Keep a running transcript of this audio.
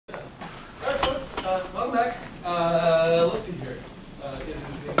Welcome back. Let's see here. It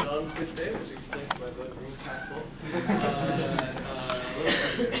is a non-quiz day, which explains why the room's half full. Let's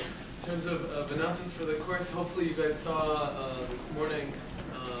see here. In terms of announcements for the course, hopefully you guys saw this morning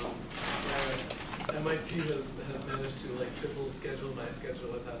MIT has managed to triple schedule my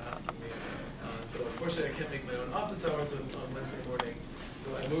schedule without asking me. So unfortunately I can't make my own office hours on Wednesday morning. So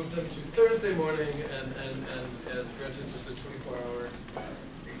I moved them to Thursday morning and granted just a 24-hour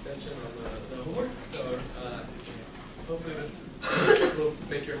extension on the homework. So hopefully this will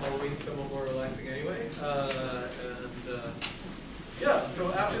make your Halloween somewhat more relaxing anyway. Yeah,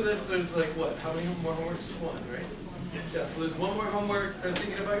 so after this there's what? How many more homeworks? Just one, right? Yeah, so there's one more homework. Start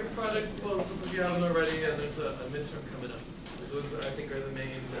thinking about your project proposals if you haven't already, and there's a midterm coming up. Those I think are the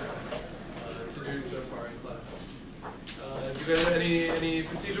main to-dos so far in class. Do you guys have any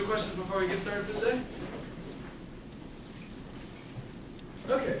procedural questions before we get started for the day?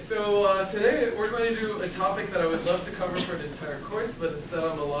 Okay, so today we're going to do a topic that I would love to cover for an entire course, but instead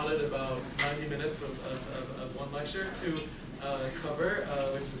I'm allotted about 90 minutes of one lecture to cover,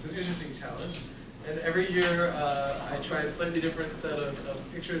 which is an interesting challenge. And every year I try a slightly different set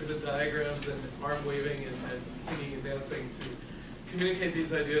of pictures and diagrams and arm waving and singing and dancing to communicate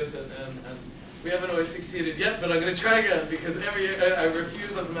these ideas. And we haven't always succeeded yet, but I'm going to try again because every year I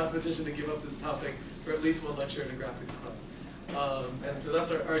refuse as a mathematician to give up this topic for at least one lecture in a graphics class. And so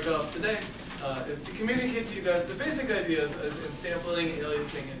that's our job today, is to communicate to you guys the basic ideas in sampling,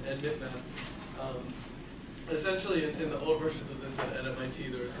 aliasing, and bitmaps. Essentially, in the old versions of this at MIT,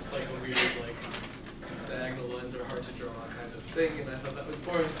 there was just a weird, diagonal lines are hard to draw kind of thing, and I thought that was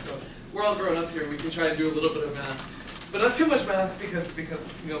boring. So we're all grown-ups here. We can try and do a little bit of math, but not too much math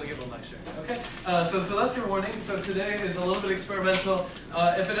because we only get one lecture. Okay. So that's your warning. So today is a little bit experimental.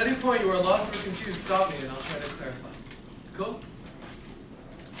 If at any point you are lost or confused, stop me, and I'll try to clarify. Cool.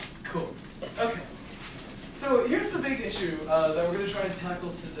 Cool. Okay. So here's the big issue that we're going to try and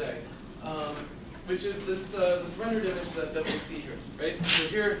tackle today. Which is this rendered image that we see here, right? So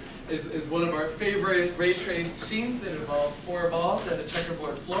here is one of our favorite ray-traced scenes. It involves 4 balls and a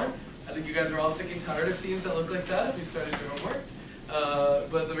checkerboard floor. I think you guys are all sick and tired of scenes that look like that if you started your homework.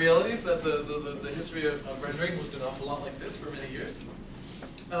 But the reality is that the history of rendering looked an awful lot like this for many years.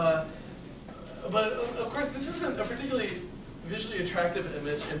 But of course, this isn't a particularly visually attractive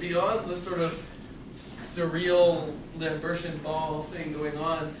image, and beyond the sort of surreal Lambertian ball thing going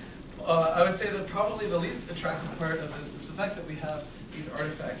on, I would say that probably the least attractive part of this is the fact that we have these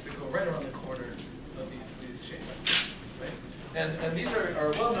artifacts that go right around the corner of these shapes, right? And these are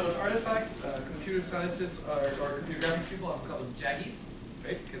well-known artifacts. Computer scientists or computer graphics people often call them jaggies,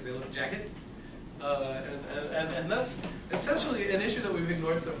 right? Because they look jagged. And that's essentially an issue that we've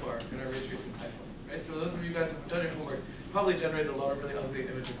ignored so far in our ray tracing pipeline, right? So those of you guys who have done your homework probably generated a lot of really ugly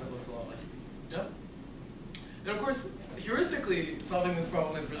images that looks a lot like these. Yeah? And of course, heuristically, solving this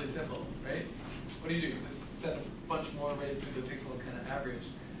problem is really simple, right? What do? You just send a bunch more rays through the pixel and kind of average.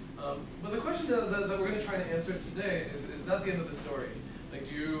 But the question that we're going to try to answer today is not the end of the story.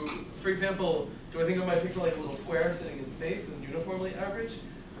 Do you, for example, do I think of my pixel like a little square sitting in space and uniformly average?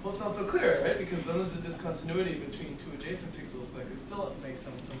 Well, it's not so clear, right? Because then there's a discontinuity between 2 adjacent pixels that could still make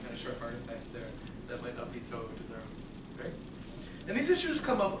some kind of sharp artifact there that might not be so desirable, right? And these issues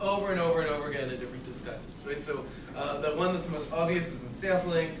come up over and over and over again in different discussions, right? So the one that's most obvious is in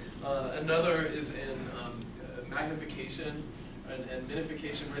sampling. Another is in magnification and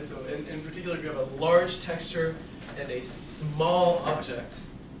minification, right? So in particular, if you have a large texture and a small object,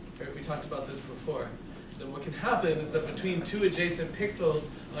 right? We talked about this before. Then what can happen is that between 2 adjacent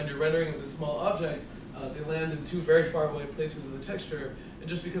pixels on your rendering of the small object, they land in 2 very far away places in the texture, and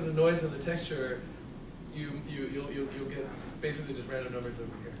just because of noise in the texture, you'll get basically just random numbers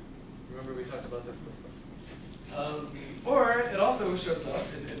over here. Remember we talked about this before. Or it also shows up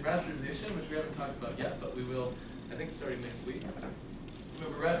in rasterization, which we haven't talked about yet, but we will, I think, starting next week.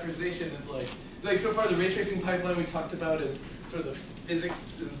 Remember, rasterization is like so far the ray tracing pipeline we talked about is sort of the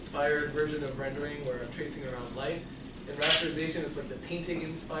physics-inspired version of rendering where I'm tracing around light. And rasterization is like the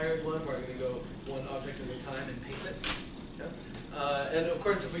painting-inspired one where I'm going to go one object at a time and paint it. Yeah? And of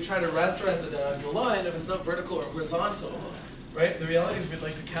course, if we try to rasterize a diagonal line, if it's not vertical or horizontal, right? The reality is we'd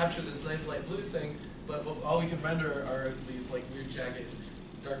like to capture this nice light blue thing, but all we can render are these weird jagged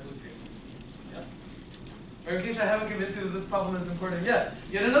dark blue pixels. Yeah? Or in case I haven't convinced you that this problem is important yet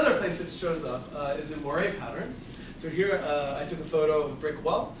another place it shows up is in moire patterns. So here I took a photo of a brick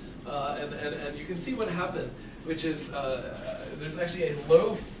wall, and you can see what happened, which is there's actually a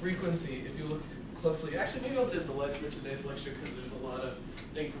low frequency if you look closely. Actually, maybe I'll dip the lights for today's lecture because there's a lot of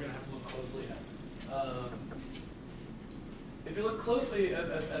things we're going to have to look closely at. if you look closely at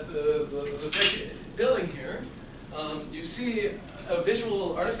the thick building here, you see a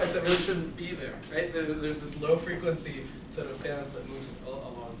visual artifact that really shouldn't be there, right? There's this low frequency set of fans that moves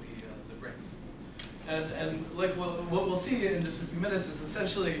along the bricks. And like what we'll see in just a few minutes is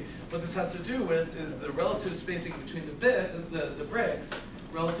essentially what this has to do with is the relative spacing between the bricks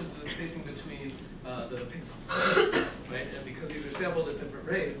relative to the spacing between the pixels, right? And because these are sampled at different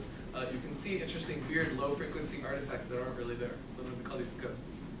rates, you can see interesting, weird, low-frequency artifacts that aren't really there. Sometimes we call these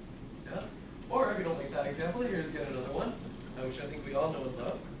ghosts. Yeah? Or if you don't like that example, here's yet another one, which I think we all know and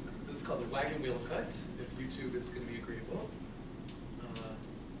love. This is called the wagon wheel effect, if YouTube is going to be agreeable.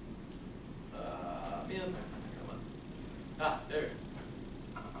 Man, come on. Ah, there.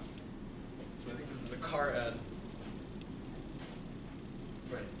 So I think this is a car ad.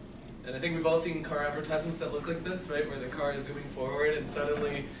 Right. And I think we've all seen car advertisements that look like this, right? Where the car is zooming forward and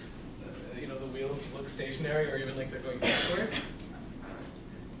suddenly, you know, the wheels look stationary or even like they're going backward.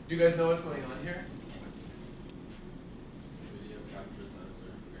 Do you guys know what's going on here? Video captures at a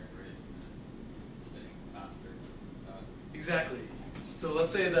certain frame rate and it's spinning faster. Exactly. So let's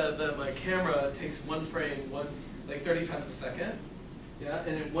say that my camera takes one frame once, like 30 times a second. Yeah,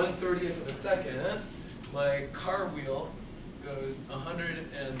 and in 1/30th of a second, my car wheel goes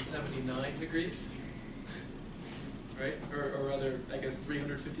 179 degrees, right? Or rather, I guess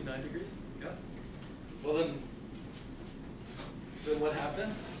 359 degrees. Yeah. Well then what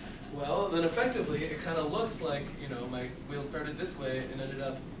happens? Well, then effectively it kind of looks like, you know, my wheel started this way and ended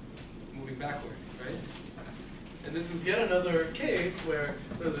up moving backward, right? And this is yet another case where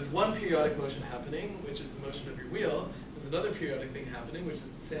so there's one periodic motion happening, which is the motion of your wheel. There's another periodic thing happening, which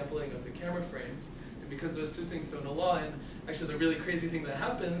is the sampling of the camera frames. And because those two things don't align, actually the really crazy thing that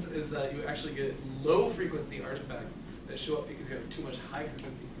happens is that you actually get low frequency artifacts that show up because you have too much high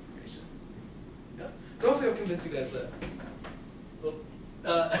frequency information. Yeah? So hopefully I've convinced you guys that, well,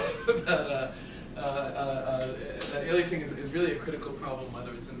 that aliasing is really a critical problem,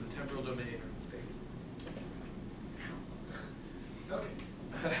 whether it's in the temporal domain or in space. Okay,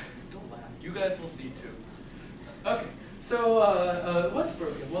 don't laugh. You guys will see too. Okay, so what's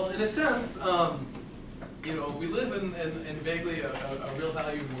broken? Well, in a sense, you know, we live in vaguely a real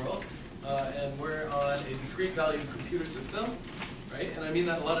value world, and we're on a discrete valued computer system, right? And I mean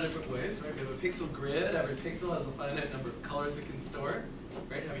that in a lot of different ways, right? We have a pixel grid. Every pixel has a finite number of colors it can store,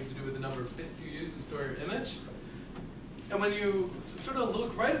 right? Having to do with the number of bits you use to store your image. And when you sort of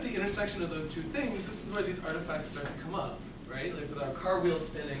look right at the intersection of those two things, this is where these artifacts start to come up, right? Like with our car wheel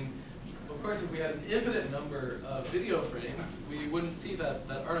spinning, of course, if we had an infinite number of video frames, we wouldn't see that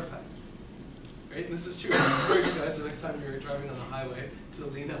artifact, right? And this is true. I encourage you guys the next time you're driving on the highway to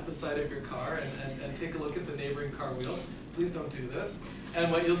lean out the side of your car and take a look at the neighboring car wheel. Please don't do this. And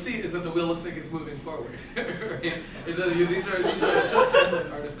what you'll see is that the wheel looks like it's moving forward. Right? These are just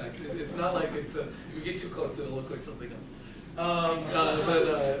sampling artifacts. It's not like it's if you get too close, it'll look like something else.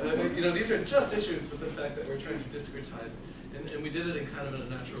 You know, these are just issues with the fact that we're trying to discretize, and we did it in kind of a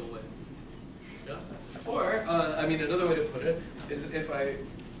natural way. Yeah? Or, I mean, another way to put it is if I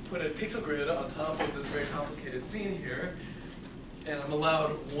put a pixel grid on top of this very complicated scene here, and I'm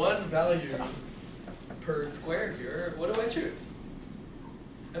allowed one value per square here, what do I choose?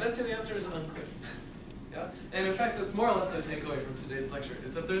 And I'd say the answer is unclear. Yeah? And in fact, that's more or less the takeaway from today's lecture,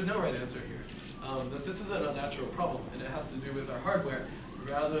 is that there's no right answer here. That this is an unnatural problem, and it has to do with our hardware,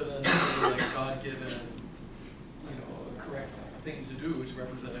 rather than like God-given, you know, correct thing to do, which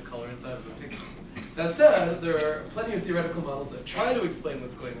represent a color inside of a pixel. That said, there are plenty of theoretical models that try to explain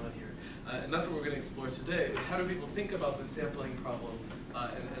what's going on here, and that's what we're going to explore today, is how do people think about the sampling problem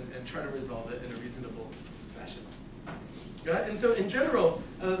and try to resolve it in a reasonable fashion. Yeah? And so in general,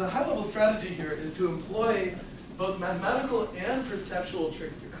 the high-level strategy here is to employ both mathematical and perceptual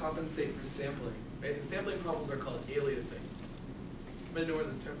tricks to compensate for sampling. Right? And sampling problems are called aliasing. Anybody know where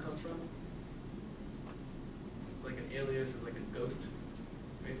this term comes from? Like an alias is like a ghost.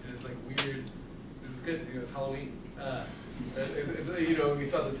 Right? And it's like weird. This is good. You know, it's Halloween. You know, we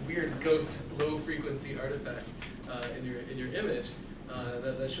saw this weird ghost, low-frequency artifact in your image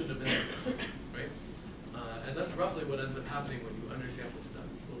that shouldn't have been there. Right? And that's roughly what ends up happening when you undersample stuff.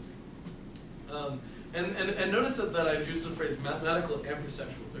 We'll see. And notice that I've used the phrase mathematical and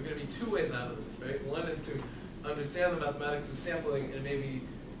perceptual. There are going to be two ways out of this, right? One is to understand the mathematics of sampling and maybe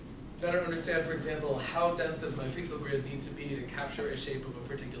better understand, for example, how dense does my pixel grid need to be to capture a shape of a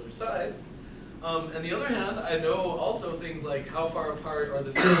particular size. And the other hand, I know also things like how far apart are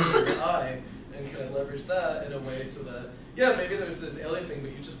the cells in your eye, and can I leverage that in a way so that, yeah, maybe there's aliasing,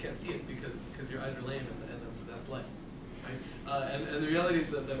 but you just can't see it because your eyes are lame, and that's light. Right? And the reality is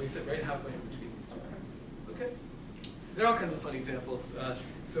that we sit right halfway in between these two things. Okay? There are all kinds of fun examples.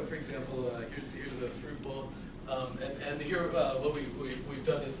 So for example, here's a fruit bowl. And here what we've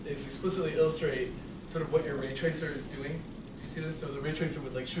done is explicitly illustrate sort of what your ray tracer is doing. Do you see this? So the ray tracer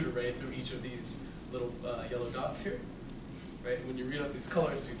would like shoot a ray through each of these little yellow dots here. Right? And when you read off these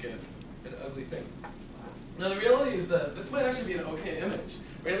colors, you get an ugly thing. Now the reality is that this might actually be an okay image.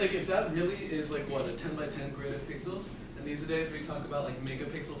 Right? Like if that really is like what, a 10 by 10 grid of pixels, and these days we talk about like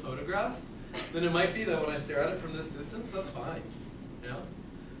megapixel photographs, then it might be that when I stare at it from this distance, that's fine. You know?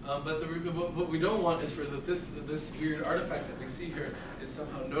 But what we don't want is for this weird artifact that we see here is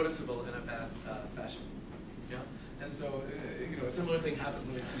somehow noticeable in a bad fashion. Yeah? And so you know, a similar thing happens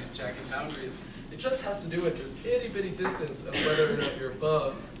when we see these jagged boundaries. It just has to do with this itty-bitty distance of whether or not you're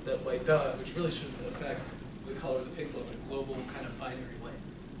above that white dot, which really shouldn't affect the color of the pixel in a global kind of binary way.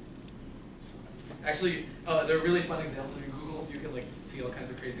 Actually, there are really fun examples if you Google. You can like see all kinds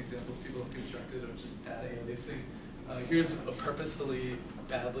of crazy examples people have constructed of just antialiasing. Here's a purposefully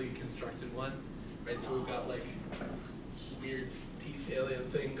badly constructed one, right? So we've got like weird teeth alien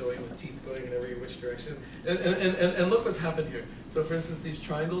thing going with teeth going in every which direction. And look what's happened here. So for instance, these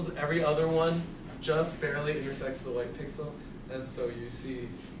triangles, every other one just barely intersects the white pixel. And so you see,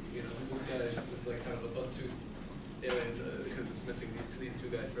 you know, this guy is like kind of a buck-tooth alien because it's missing these two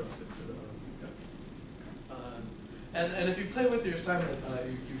guys relative to the and if you play with your assignment,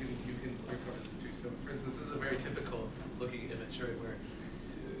 you can recover this too. So for instance, this is a very typical looking image, right, where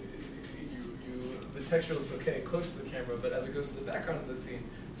the texture looks okay close to the camera, but as it goes to the background of the scene,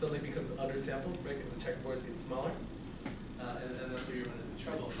 it suddenly becomes undersampled, right, because the checkerboards get smaller, and that's where you run into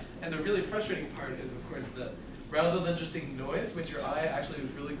trouble. And the really frustrating part is, of course, that rather than just seeing noise, which your eye actually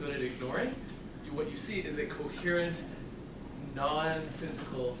was really good at ignoring, what you see is a coherent,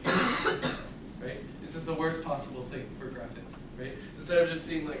 non-physical feature. Right? This is the worst possible thing for graphics, right? Instead of just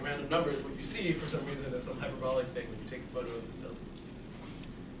seeing like random numbers, what you see for some reason is some hyperbolic thing when you take a photo of this building.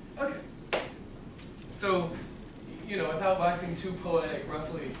 Okay. So, you know, without waxing too poetic,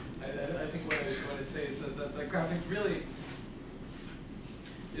 roughly, I think what I'd say is that graphics really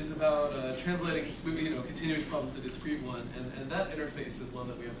is about translating, you know, continuous problems to discrete one, and that interface is one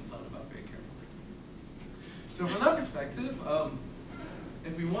that we haven't thought about very carefully. So from that perspective,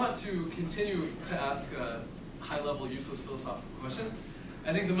 if we want to continue to ask high-level, useless philosophical questions,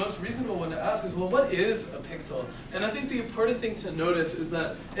 I think the most reasonable one to ask is, well, what is a pixel? And I think the important thing to notice is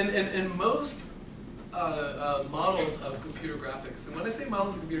that in most models of computer graphics, and when I say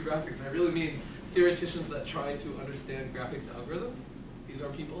models of computer graphics, I really mean theoreticians that try to understand graphics algorithms. These are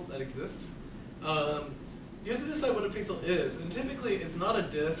people that exist. You have to decide what a pixel is, and typically it's not a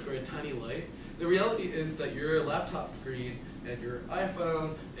disk or a tiny light. The reality is that your laptop screen and your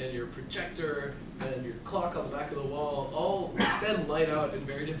iPhone and your projector and your clock on the back of the wall all send light out in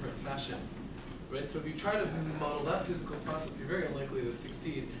very different fashion, right? So if you try to model that physical process, you're very unlikely to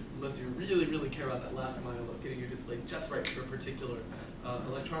succeed unless you really, really care about that last mile of getting your display just right for a particular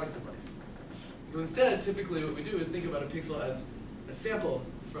electronic device. So instead, typically what we do is think about a pixel as a sample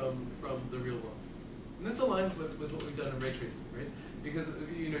from the real world. And this aligns with what we've done in ray tracing, right? Because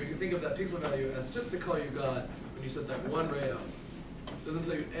you know, you can think of that pixel value as just the color you got when you set that one ray out. It doesn't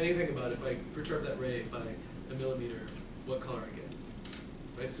tell you anything about if I perturb that ray by a millimeter, what color I get.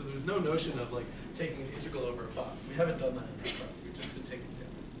 Right? So there's no notion of like taking an integral over a box. We haven't done that in this class. We've just been taking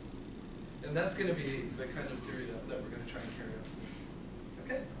samples. And that's going to be the kind of theory that we're going to try and carry out soon.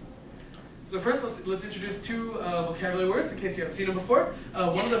 Okay? So first, let's introduce two vocabulary words in case you haven't seen them before.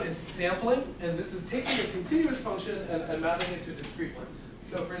 One of them is sampling, and this is taking a continuous function and mapping it to a discrete one.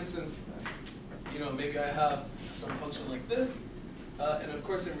 So for instance, you know, maybe I have some function like this, and of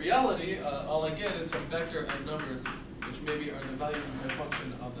course in reality, all I get is some vector of numbers, which maybe are the values of my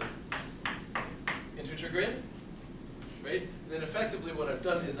function on the integer grid, right? And then effectively what I've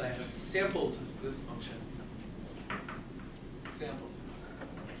done is I have sampled this function. Sampled.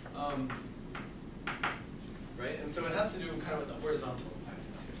 Right? And so it has to do kind of with the horizontal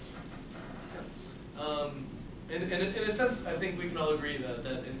axis here. And in a sense, I think we can all agree that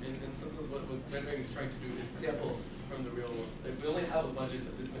in some sense what rendering is trying to do is sample from the real world. If we only have a budget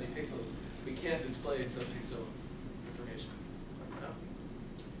of this many pixels, we can't display sub-pixel information.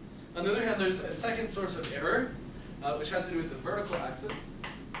 On the other hand, there's a second source of error, which has to do with the vertical axis.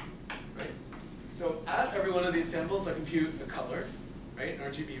 Right? So at every one of these samples, I compute a color, right,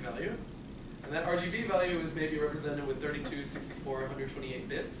 an RGB value. And that RGB value is maybe represented with 32, 64, 128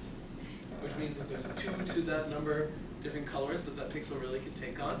 bits, which means that there's 2 to that number different colors that pixel really can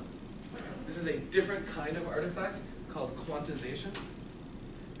take on. This is a different kind of artifact called quantization,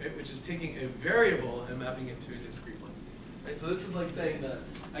 right, which is taking a variable and mapping it to a discrete one. Right? So this is like saying that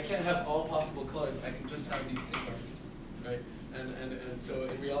I can't have all possible colors, I can just have these tick marks. right? And so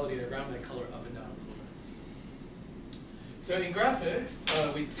in reality, I round that color up and down a little bit. So in graphics,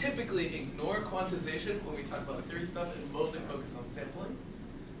 we typically ignore quantization when we talk about theory stuff and mostly focus on sampling.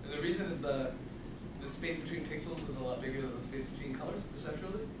 And the reason is the space between pixels is a lot bigger than the space between colors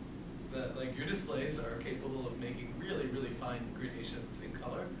perceptually. That like your displays are capable of making really, really fine gradations in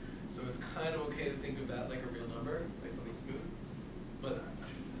color. So it's kind of okay to think of that like a real number, like something smooth. But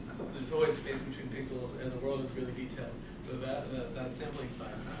there's always space between pixels, and the world is really detailed. So that sampling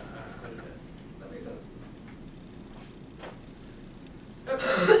side matters quite a bit. Does that make sense?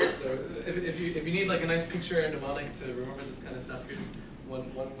 Okay. So if you need like a nice picture and mnemonic to remember this kind of stuff, here's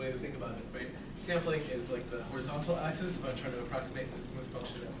one way to think about it, right? Sampling is like the horizontal axis if I'm trying to approximate the smooth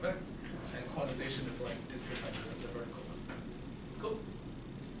function of x, and quantization is like discretizing the vertical one. Cool?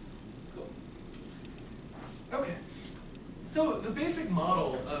 Cool. Okay. So the basic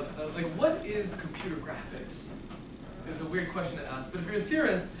model of like what is computer graphics is a weird question to ask, but if you're a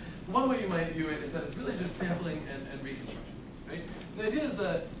theorist, one way you might view it is that it's really just sampling and reconstruction, right? The idea is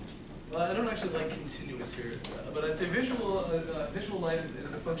that, well, I don't actually like continuous here, but I'd say visual light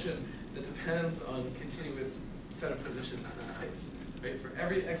is a function that depends on a continuous set of positions in space, right? For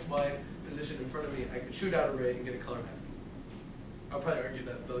every x, y position in front of me, I can shoot out a ray and get a color pattern. I'll probably argue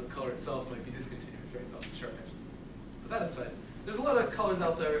that the color itself might be discontinuous, right? Not sharp edges. But that aside, there's a lot of colors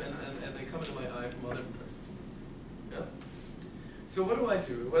out there, and they come into my eye from all different places. Yeah? So what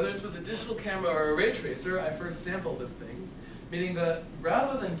do? Whether it's with a digital camera or a ray tracer, I first sample this thing, meaning that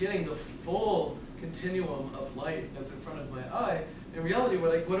rather than getting the full continuum of light that's in front of my eye, in reality,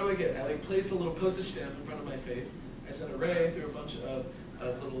 what do I get? I like place a little postage stamp in front of my face. I send a ray through a bunch of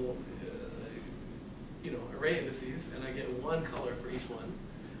little, array indices, and I get one color for each one.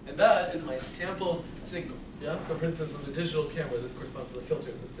 And that is my sample signal. Yeah. So for instance, on a digital camera, this corresponds to the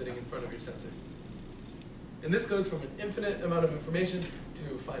filter that's sitting in front of your sensor. And this goes from an infinite amount of information to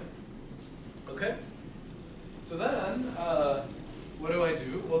finite. Okay? So then, what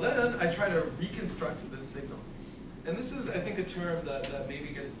do? Well, then I try to reconstruct this signal. And this is, I think, a term that maybe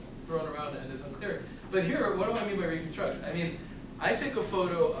gets thrown around and is unclear. But here, what do I mean by reconstruct? I mean, I take a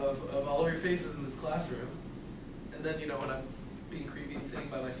photo of all of your faces in this classroom, and then, when I'm being creepy and sitting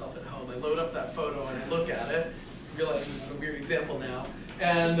by myself at home, I load up that photo and I look at it, realize this is a weird example now,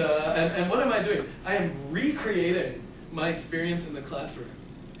 and what am I doing? I am recreating my experience in the classroom.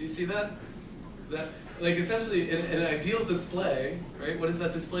 Do you see that? Like essentially, in an ideal display, right? What is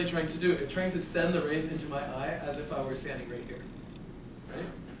that display trying to do? It's trying to send the rays into my eye as if I were standing right here, right?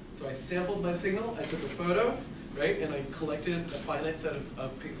 So I sampled my signal, I took a photo, right? And I collected a finite set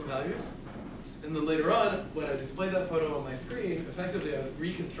of pixel values. And then later on, when I displayed that photo on my screen, effectively I was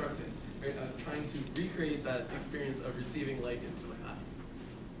reconstructing, right? I was trying to recreate that experience of receiving light into my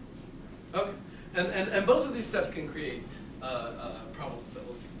eye. Okay, and both of these steps can create problems that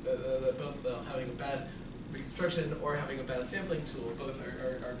we'll see. Both having a bad reconstruction or having a bad sampling tool, both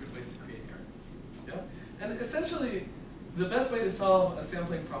are good ways to create error. Yeah? And essentially, the best way to solve a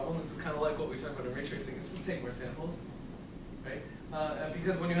sampling problem, this is kind of like what we talked about in ray tracing, is just take more samples, right?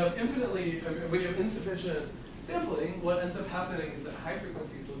 Because when you have insufficient sampling, what ends up happening is that high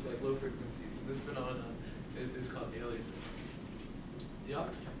frequencies look like low frequencies, and this phenomenon is called aliasing. Yeah,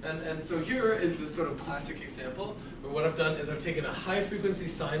 and so here is this sort of classic example where what I've done is I've taken a high frequency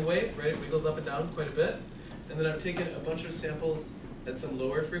sine wave, right? It wiggles up and down quite a bit, and then I've taken a bunch of samples at some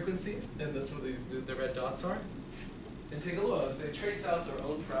lower frequencies, and that's what the red dots are. And take a look, they trace out their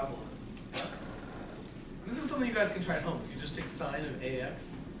own parabola. This is something you guys can try at home. If you just take sine of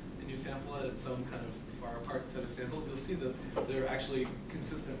AX and you sample it at some kind of far apart set of samples, you'll see that they're actually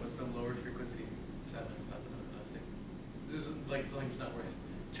consistent with some lower frequency set of things. This is like something that's not worth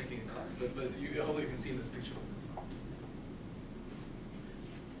checking in class, but you hopefully can see in this picture as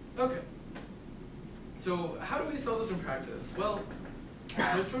well. Okay. So how do we solve this in practice? Well,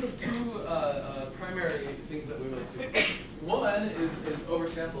 there's sort of two primary things that we want to do. One is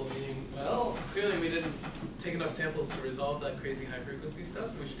oversample, meaning, well, clearly we didn't take enough samples to resolve that crazy high frequency stuff,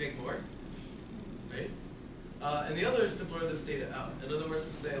 so we should take more, right? And the other is to blur this data out. In other words,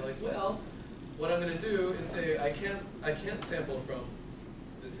 to say like, well, what I'm going to do is say I can't sample from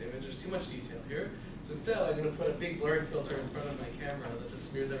this image. There's too much detail here. So instead, I'm going to put a big blurring filter in front of my camera that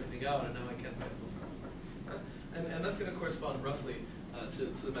just smears everything out, and now I can't sample from it. And that's going to correspond roughly to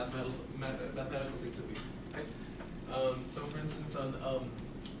the mathematical roots that we use. Right? So for instance, on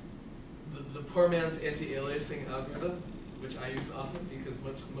the poor man's anti-aliasing algorithm, which I use often because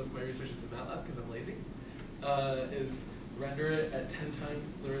most of my research is in MATLAB because I'm lazy, is render it at 10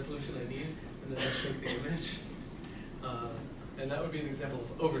 times the resolution I need, and then I shrink the image. And that would be an example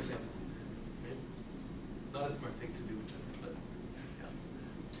of oversampling. Right? Not a smart thing to do, but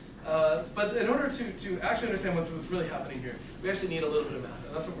yeah. But in order to actually understand what's really happening here, we actually need a little bit of math,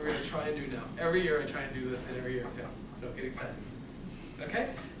 and that's what we're going to try and do now. Every year I try and do this, and every year it fails. So get excited. Okay?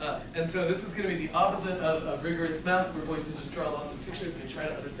 And so this is going to be the opposite of rigorous math. We're going to just draw lots of pictures and try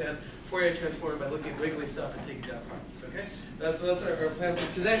to understand Fourier transform by looking at wiggly stuff and taking down problems. Okay? That's our plan for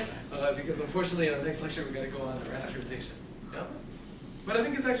today, because unfortunately in our next lecture we're going to go on to rasterization. Yeah? But I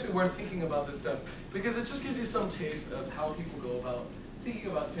think it's actually worth thinking about this stuff, because it just gives you some taste of how people go about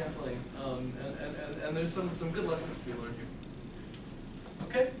thinking about sampling, and there's some good lessons to be learned here.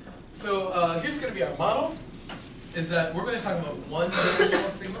 Okay? So here's going to be our model. Is that we're going to talk about one-dimensional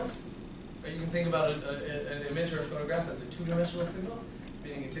signals. Right? You can think about an image or a photograph as a two-dimensional signal,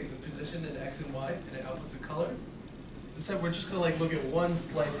 meaning it takes a position in X and Y, and it outputs a color. Instead, we're just going to like look at one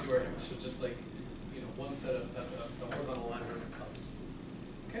slice through our image, so just like one set of the horizontal line of different colors.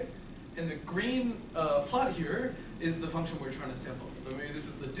 Okay, and the green plot here is the function we're trying to sample. So maybe this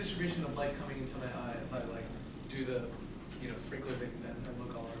is the distribution of light coming into my eye as I like do the sprinkler thing and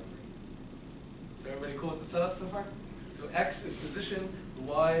look all around. So everybody cool with the setup so far? So X is position,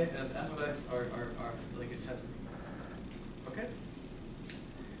 Y and f of X are like intensity. Okay?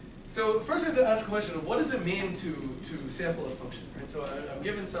 So first we have to ask a question of what does it mean to sample a function, right? So I'm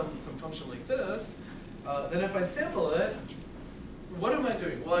given some function like this, then if I sample it, what am I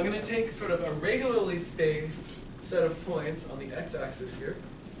doing? Well, I'm going to take sort of a regularly spaced set of points on the x-axis here,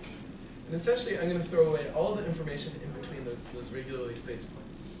 and essentially I'm going to throw away all the information in between those regularly spaced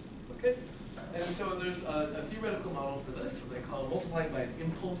points. Okay? And so there's a theoretical model for this that they call multiplying by an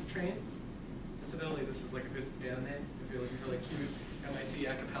impulse train. Incidentally, this is like a good band name if you're looking for like cute MIT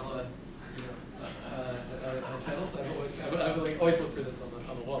a cappella titles. I would like always look for this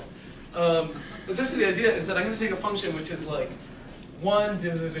on the walls. Essentially, the idea is that I'm going to take a function which is like 1,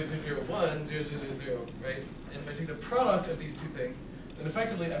 0, 0, 0, 0, 1, 0, 0, 0, 0, right? And if I take the product of these two things, then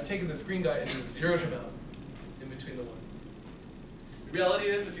effectively I've taken this green guy and just zeroed him out in between the ones. The reality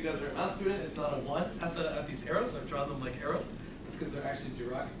is, if you guys are a math student, it's not a 1 at these arrows. I've drawn them like arrows. It's because they're actually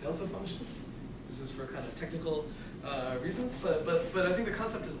Dirac delta functions. This is for kind of technical reasons, but I think the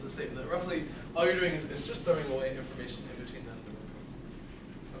concept is the same. That roughly all you're doing is just throwing away information in between the points.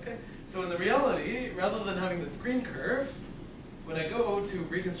 Okay. So in the reality, rather than having this green curve, when I go to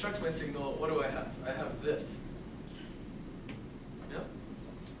reconstruct my signal, what do I have? I have this. Yeah?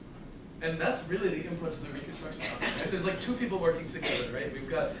 And that's really the input to the reconstruction model, right? There's like two people working together, right? We've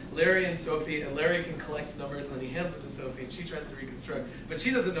got Larry and Sophie, and Larry can collect numbers, and then he hands them to Sophie, and she tries to reconstruct, but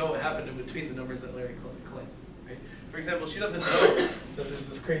she doesn't know what happened in between the numbers that Larry collected, right? For example, she doesn't know that there's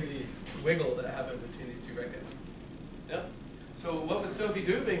this crazy wiggle that happened between these two red guys. Yeah? So what would Sophie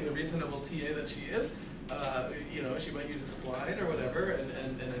do, being the reasonable TA that she is? She might use a spline or whatever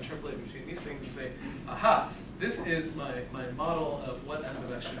and interpolate between these things and say, aha, this is my model of what f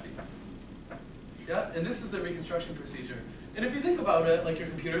of x should be. Yeah? And this is the reconstruction procedure. And if you think about it, like your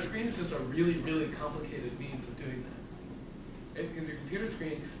computer screen is just a really, really complicated means of doing that. Right? Because your computer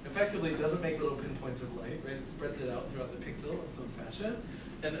screen effectively doesn't make little pinpoints of light, right? It spreads it out throughout the pixel in some fashion.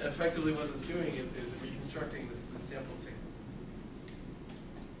 And effectively what it's doing is reconstructing this sampled signal.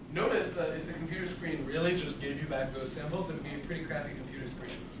 Notice that if the computer screen really just gave you back those samples, it would be a pretty crappy computer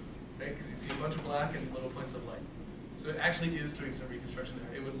screen, right? Because you see a bunch of black and little points of light. So it actually is doing some reconstruction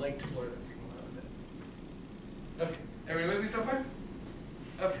there. It would like to blur that signal out a bit. Okay, everybody with me so far?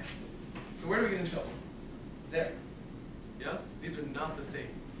 Okay, so where do we get in trouble? There. Yeah? These are not the same.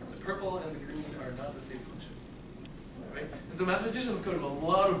 The purple and the green are not the same function. Right? And so mathematicians go to a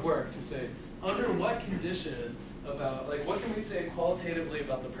lot of work to say, under what condition about, like, what can we say qualitatively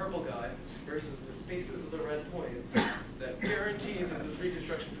about the purple guy versus the spaces of the red points that guarantees that this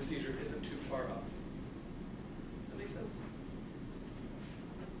reconstruction procedure isn't too far off? That makes sense?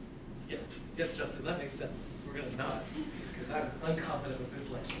 Yes. Yes, Justin, that makes sense. We're going to nod, because I'm unconfident with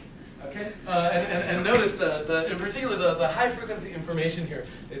this lecture. Okay? And notice in particular, the high frequency information here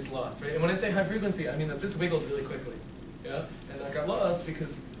is lost, right? And when I say high frequency, I mean that this wiggled really quickly. Yeah? And that got lost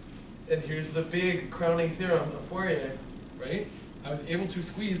because, and here's the big crowning theorem of Fourier, right? I was able to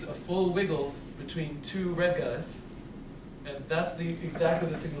squeeze a full wiggle between two red guys, and that's exactly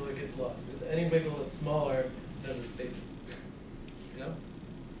the signal that gets lost. There's any wiggle that's smaller than the spacing. Yeah?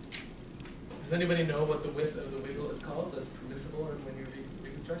 Does anybody know what the width of the wiggle is called that's permissible when you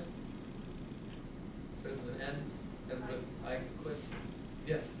reconstruct? Starts with an N, ends with I-quist.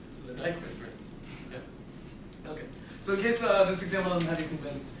 Yes, this is the Nyquist, right? Yeah. Okay. So in case this example doesn't have you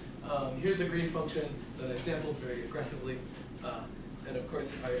convinced, here's a green function that I sampled very aggressively. And of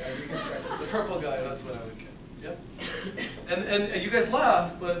course, if I reconstruct the purple guy, that's what I would get. Yep. And you guys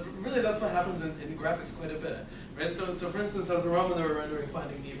laugh, but really that's what happens in graphics quite a bit, right? So for instance, I was around when they were rendering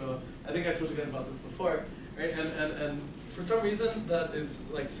Finding Nemo. I think I told you guys about this before, right? And for some reason that is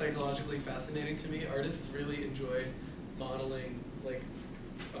like psychologically fascinating to me. Artists really enjoy modeling like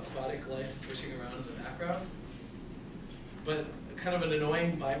aquatic life swishing around in the background. But kind of an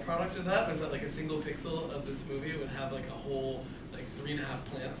annoying byproduct of that was that like a single pixel of this movie would have like a whole like 3.5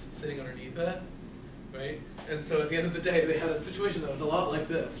 plants sitting underneath it, right? And so at the end of the day, they had a situation that was a lot like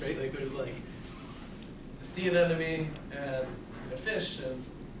this, right? Like there's like a sea anemone and a fish and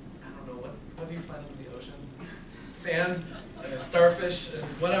I don't know, what do you find in the ocean? Sand, and a starfish and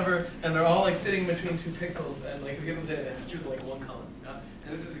whatever, and they're all like sitting between 2 pixels and like at the end of the day, they have to choose like one color. Yeah?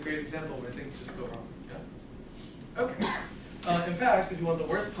 And this is a great example where things just go wrong. Yeah? Okay. In fact, if you want the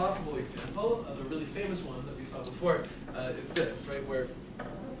worst possible example, the really famous one that we saw before is this, right? Where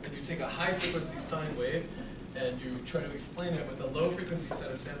if you take a high frequency sine wave and you try to explain it with a low frequency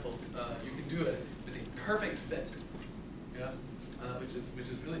set of samples, you can do it with a perfect fit, yeah? Which is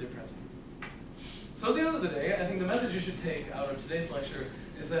really depressing. So at the end of the day, I think the message you should take out of today's lecture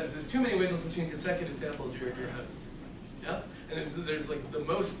is that if there's too many wiggles between consecutive samples, you're host. Yeah? And there's like the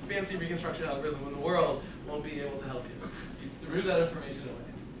most fancy reconstruction algorithm in the world won't be able to help you. You threw that information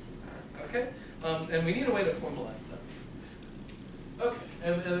away. Okay? And we need a way to formalize that. Okay,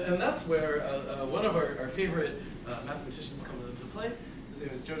 and that's where one of our favorite mathematicians comes into play. His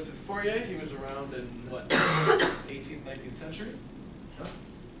name is Joseph Fourier. He was around in, what, 18th, 19th century?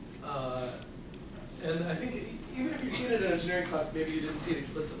 Yeah? And I think even if you've seen it in engineering class, maybe you didn't see it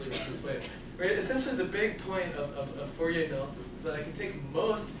explicitly written this way. Right? Essentially, the big point of Fourier analysis is that I can take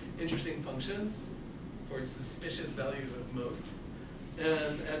most interesting functions for suspicious values of most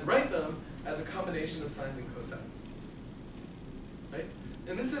and write them as a combination of sines and cosines. Right?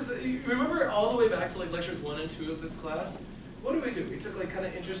 And this is, you remember all the way back to like lectures 1 and 2 of this class? What did? We took like kind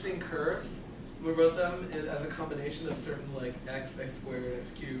of interesting curves. We wrote them as a combination of certain like x squared,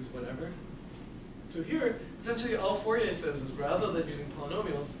 x cubed, whatever. So here, essentially all Fourier says is rather than using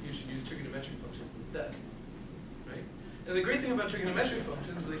polynomials, you should use trigonometric functions instead. Right? And the great thing about trigonometric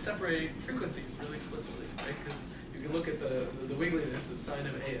functions is they separate frequencies really explicitly, right? Because you can look at the wiggliness of sine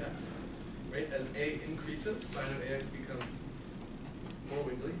of ax, right? As a increases, sine of ax becomes more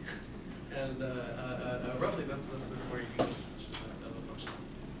wiggly. And roughly that's the Fourier unification of a function.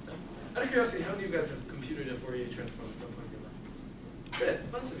 Okay? Out of curiosity, how many of you guys have computed a Fourier transform at some point in your life?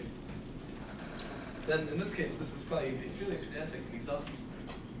 Good, most of you. Then in this case, this is probably extremely pedantic and exhausting.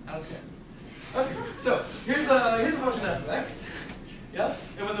 Okay. Okay, so here's a function f of x. Yeah?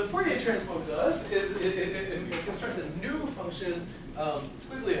 And what the Fourier transform does is it constructs a new function,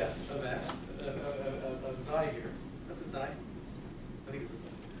 squiggly f of x, of xi here. That's a xi? I think it's a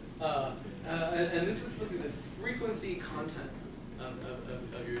xi. And this is supposed to be the frequency content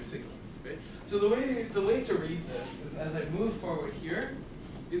of your signal. Right? So the way to read this is as I move forward here,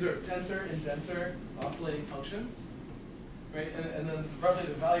 these are denser and denser oscillating functions, right? And then roughly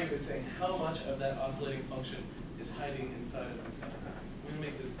the value is saying how much of that oscillating function is hiding inside of this f. We're going to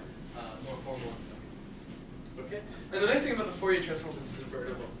make this more formal in a second. Okay? And the nice thing about the Fourier transform is it's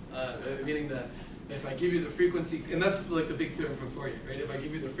invertible, meaning that if I give you the frequency, and that's like the big theorem from Fourier, right? If I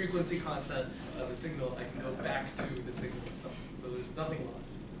give you the frequency content of a signal, I can go back to the signal itself. So there's nothing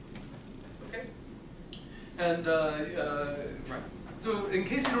lost. Okay? And, right. So in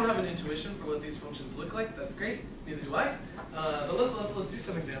case you don't have an intuition for what these functions look like, that's great. Neither do I. But let's do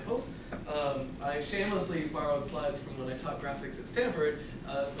some examples. I shamelessly borrowed slides from when I taught graphics at Stanford.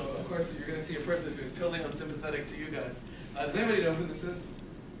 So of course you're going to see a person who's totally unsympathetic to you guys. Does anybody know who this is?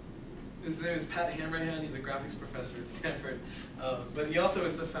 His name is Pat Hanrahan. He's a graphics professor at Stanford. But he also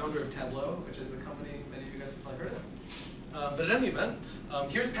is the founder of Tableau, which is a company many of you guys have probably heard of. But in any event,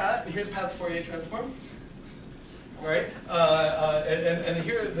 here's Pat, and here's Pat's Fourier transform. Right? And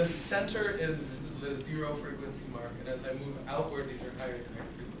here the center is the 0 frequency mark, and as I move outward, these are higher and higher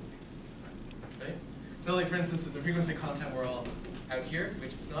frequencies. Right? So like for instance, if the frequency content were all out here,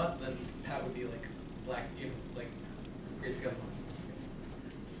 which it's not, then Pat would be like black, like grayscale lines.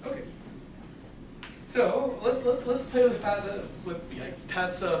 Okay. So let's play with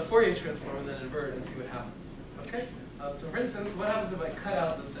Pat's Fourier transform and then invert and see what happens. Okay? So for instance, what happens if I cut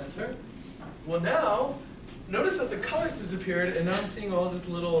out the center? Well now, notice that the colors disappeared, and now I'm seeing all these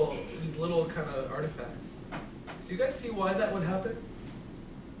little kind of artifacts. Do you guys see why that would happen?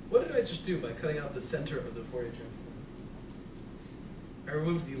 What did I just do by cutting out the center of the Fourier transform? I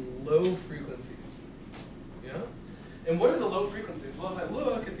removed the low frequencies. Yeah? And what are the low frequencies? Well, if I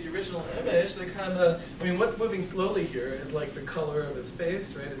look at the original image, they kind of, I mean, what's moving slowly here is like the color of his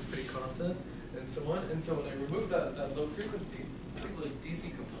face, right? It's pretty constant. and so on. And so when I remove that low frequency, particularly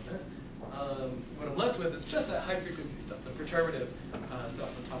DC component, what I'm left with is just that high frequency stuff, the perturbative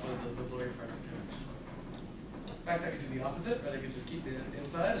stuff on top of the blurry part. In fact, I could do the opposite, right? I could just keep it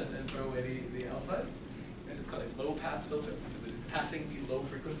inside and throw away the outside. And it's called a low pass filter because it is passing the low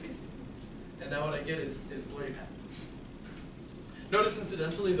frequencies. And now what I get is blurry path. Notice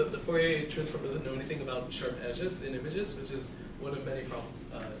incidentally that the Fourier transform doesn't know anything about sharp edges in images, which is one of many problems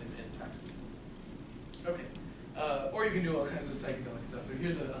in practice. Okay, or you can do all kinds of psychedelic stuff. So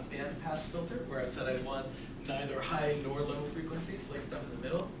here's a band pass filter where I've said I want neither high nor low frequencies, like stuff in the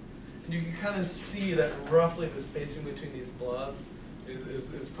middle. And you can kind of see that roughly the spacing between these blobs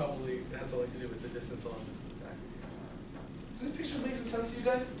is probably has something to do with the distance along this axis here. So these pictures make some sense to you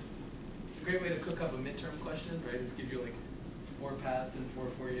guys? It's a great way to cook up a midterm question, right? It's give you like 4 paths and 4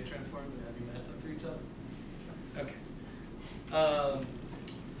 Fourier transforms and have you match them to each other. Okay.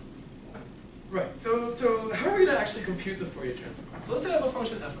 Right, so how are we going to actually compute the Fourier transform? So let's say I have a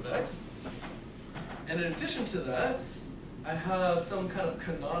function f of x, and in addition to that, I have some kind of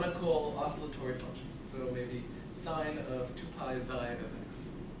canonical oscillatory function. So maybe sine of 2 pi xi of x.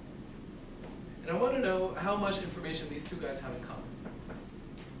 And I want to know how much information these two guys have in common.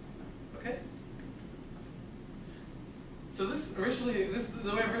 Okay? So this originally,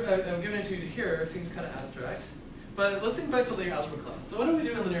 the way I'm giving it to you here seems kind of abstract. But let's think back to linear algebra class. So what do we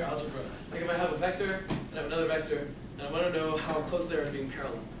do in linear algebra? Like if I have a vector, and I have another vector, and I want to know how close they are to being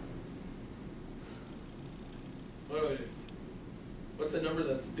parallel. What do I do? What's a number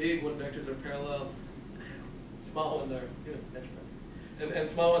that's big when vectors are parallel? Small when they're, and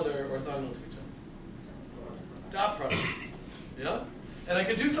small when they're orthogonal to each other. Dot product. Yeah? And I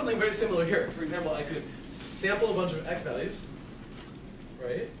could do something very similar here. For example, I could sample a bunch of x values,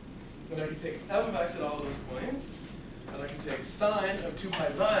 right? And I could take f of x at all of those points, and I can take sine of 2 pi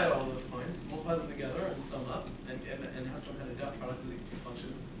xi at all of those points, multiply them together and sum up, and have some kind of dot product of these two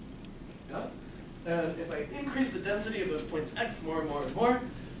functions. Yeah? And if I increase the density of those points x more and more and more,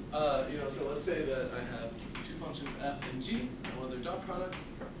 so let's say that I have two functions f and g, and I want their dot product.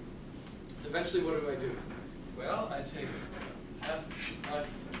 Eventually, what do? Well, I take f of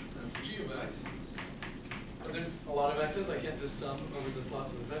x and g of x, but there's a lot of x's. I can't just sum over the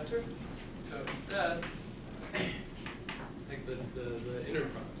slots of a vector. So instead, take the inner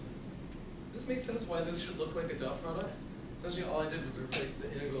product. This makes sense why this should look like a dot product. Essentially, all I did was replace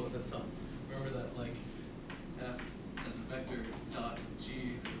the integral with a sum. Remember that, like, f as a vector dot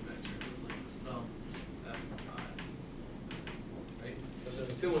g as a vector is like sum f of I. Right? But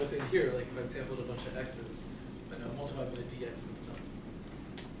then a similar thing here, like if I sampled a bunch of x's, but now multiplied by dx and summed.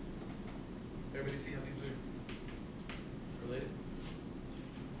 Everybody see how these are related?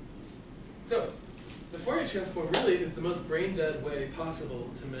 So, the Fourier transform really is the most brain-dead way possible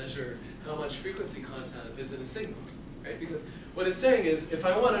to measure how much frequency content is in a signal, right? Because what it's saying is, if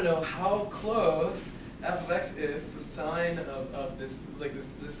I want to know how close f of x is to sine of this, like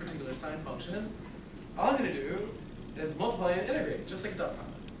this particular sine function, all I'm going to do is multiply and integrate, just like a dot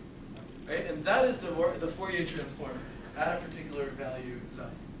product, right? And that is the Fourier transform at a particular value psi.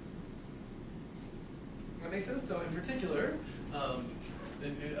 That makes sense? So in particular,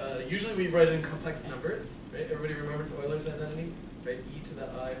 usually we write it in complex numbers, right? Everybody remembers Euler's identity, right? E to the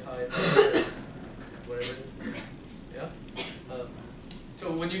I pi, whatever it is. Yeah?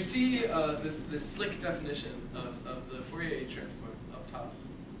 So when you see this slick definition of the Fourier transform up top,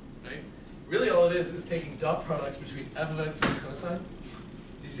 right? Really all it is taking dot product between f of x and cosine.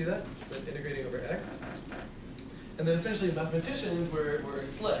 Do you see that? But integrating over x. And then essentially mathematicians were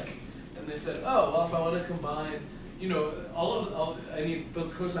slick. And they said, oh, well, if I want to combine, I need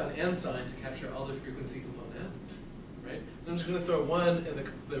both cosine and sine to capture all the frequency component, right? I'm just going to throw one in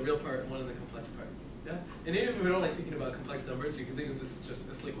the real part and one in the complex part. Yeah? And even if we don't like thinking about complex numbers, you can think of this as just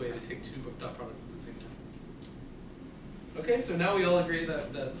a slick way to take two dot products at the same time. Okay, so now we all agree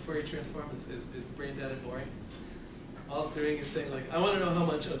that the Fourier transform is brain dead and boring. All it's doing is saying, like, I want to know how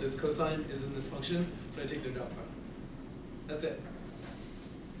much of this cosine is in this function, so I take their dot product. That's it.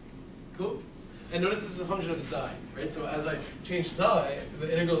 Cool? And notice this is a function of xi, right? So as I change xi,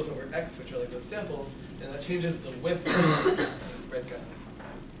 the integral is over x, which are like those samples, and that changes the width of this spread guy.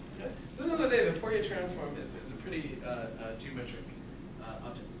 Okay? So at the end of the day, the Fourier transform is a pretty geometric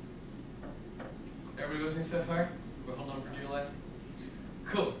object. Everybody with me so far? We're holding on for dear life?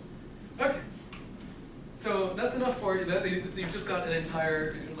 Cool. Okay. So that's enough for you. You've just got an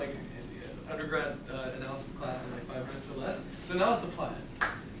entire undergrad analysis class in like 5 minutes or less. So now let's apply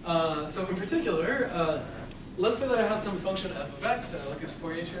it. So in particular, let's say that I have some function f of x, and I look at its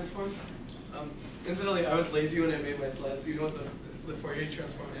Fourier transform. Incidentally, I was lazy when I made my slides, so you know what the Fourier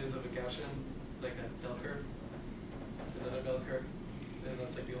transform is of a Gaussian like a bell curve. That's another bell curve. And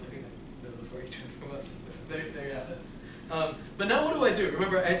that's like the only thing I know the Fourier transform of. So there you have it. But now what do I do?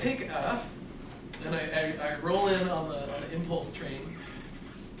 Remember, I take f, and I roll in on the impulse train.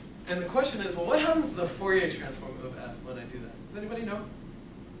 And the question is, well, what happens to the Fourier transform of f when I do that? Does anybody know?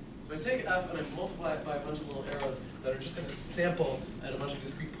 So I take f and I multiply it by a bunch of little arrows that are just going to sample at a bunch of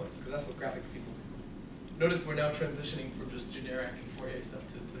discrete points, because that's what graphics people do. Notice we're now transitioning from just generic Fourier stuff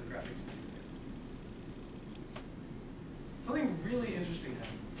to graphics specific. Something really interesting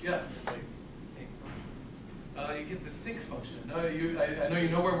happens. Yeah. You get the sync function. Now I know you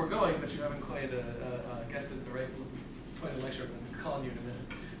know where we're going, but you haven't quite guessed at the right point of the lecture, but I'm calling you in a minute.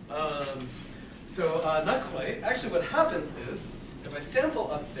 Not quite. Actually, what happens is, if I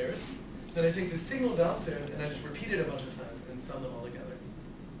sample upstairs, then I take the signal downstairs and I just repeat it a bunch of times and sum them all together.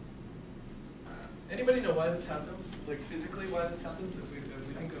 Anybody know why this happens? Like physically, why this happens? If we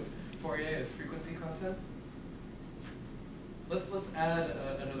think of Fourier as frequency content. Let's add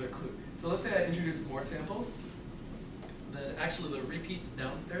another clue. So let's say I introduce more samples, then actually the repeats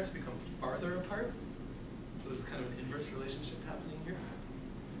downstairs become farther apart. So there's kind of an inverse relationship happening here.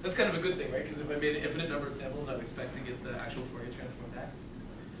 That's kind of a good thing, right? Because if I made an infinite number of samples, I would expect to get the actual Fourier transform back.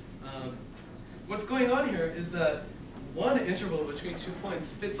 What's going on here is that one interval between 2 points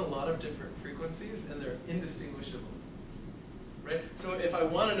fits a lot of different frequencies, and they're indistinguishable. Right? So if I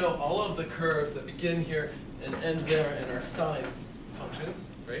want to know all of the curves that begin here and end there and are sine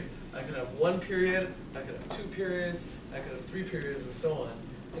functions, right? I could have 1 period, I could have 2 periods, I could have 3 periods, and so on.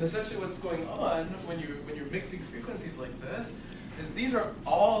 And essentially what's going on when you're mixing frequencies like this is these are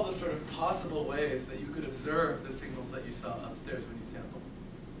all the sort of possible ways that you could observe the signals that you saw upstairs when you sampled.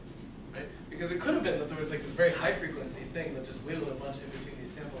 Right? Because it could have been that there was like this very high frequency thing that just wiggled a bunch in between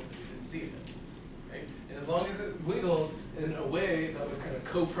these samples and you didn't see it. Right? And as long as it wiggled in a way that was kind of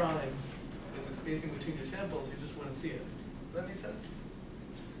co-prime with the spacing between your samples, you just wouldn't see it. Does that make sense?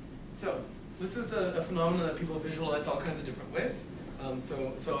 So this is a phenomenon that people visualize all kinds of different ways.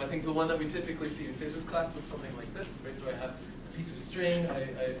 So I think the one that we typically see in physics class looks something like this. Right? So I have a piece of string,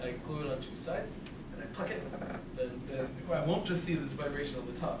 I glue it on 2 sides, and I pluck it. Then I won't just see this vibration on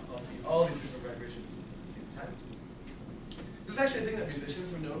the top. I'll see all these different vibrations at the same time. This is actually a thing that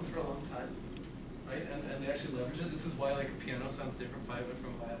musicians have known for a long time. Right? And they actually leverage it. This is why like a piano sounds different from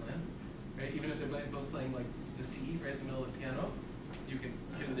a violin. Right? Even if they're both playing like the C right in the middle of the piano, you can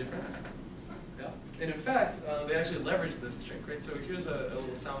hear the difference. Yeah. And in fact, they actually leverage this trick. Right? So here's a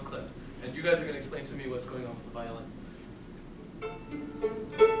little sound clip, and you guys are going to explain to me what's going on with the violin.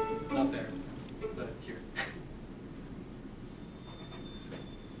 Not there, but here.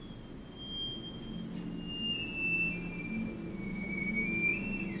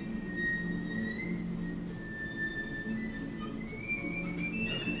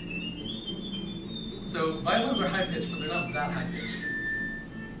 So violins are high pitched, but they're not that high pitched.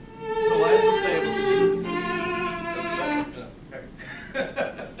 So why is this guy able to do this? That's okay.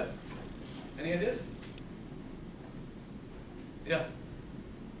 Enough. Any ideas? Yeah.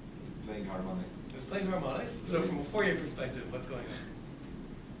 It's playing harmonics. It's playing harmonics. So from a Fourier perspective, what's going on?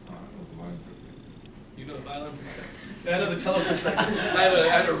 I don't know the violin perspective. You know the violin perspective. I know the cello perspective. I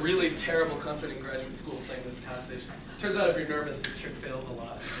had a really terrible concert in graduate school playing this passage. Turns out if you're nervous, this trick fails a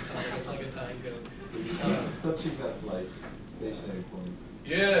lot. It just sounds like a plug and tie and go. So you keep touching that like stationary point.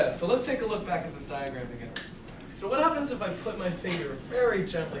 Yeah, so let's take a look back at this diagram again. So what happens if I put my finger very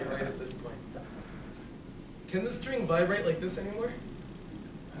gently right at this point? Can the string vibrate like this anymore?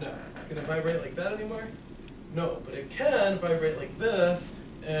 No. Can it vibrate like that anymore? No, but it can vibrate like this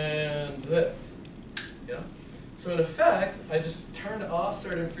and this. Yeah? So in effect, I just turned off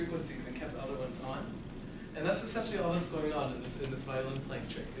certain frequencies and kept other ones on. And that's essentially all that's going on in this violin playing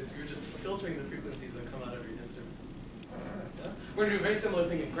trick, is you're just filtering the frequencies that come out of your instrument. Yeah? We're going to do a very similar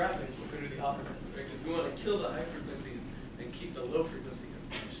thing in graphics, but we're going to do the opposite, right? Because we want to kill the high frequencies and keep the low frequency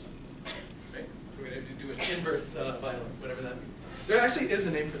information. Right? We're going to do an inverse violin, whatever that means. There actually is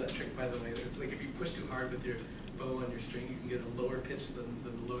a name for that trick, by the way. It's like if you push too hard with your bow on your string, you can get a lower pitch than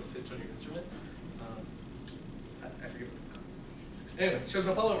the lowest pitch on your instrument. I forget what it's called. Anyway, it shows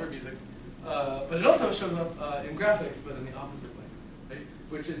up all over music. But it also shows up in graphics, but in the opposite way. Right?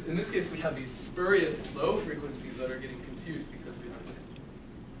 Which is, in this case, we have these spurious low frequencies that are getting confused because we understand.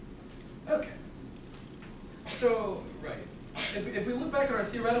 Okay. So, right. If we look back at our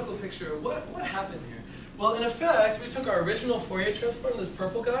theoretical picture, what happened here? Well, in effect, we took our original Fourier transform, this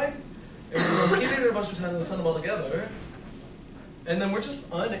purple guy, and we repeated it a bunch of times and sent them all together. And then we're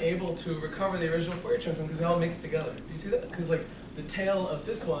just unable to recover the original Fourier transform because they all mixed together. Do you see that? Because like the tail of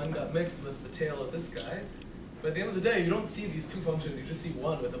this one got mixed with the tail of this guy. But at the end of the day, you don't see these two functions. You just see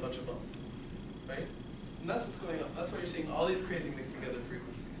one with a bunch of bumps. right? And that's what's going on. That's why you're seeing all these crazy mixed together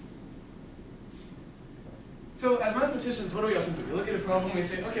frequencies. So as mathematicians, what do we often do? We look at a problem and we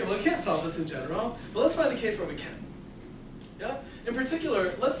say, okay, well, we can't solve this in general, but let's find a case where we can. Yeah? In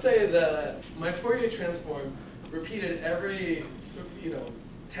particular, let's say that my Fourier transform repeated every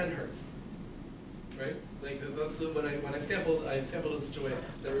 10 hertz. Right? Like that's when I sampled in such a way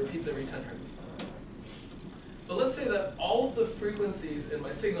that it repeats every 10 hertz. But let's say that all of the frequencies in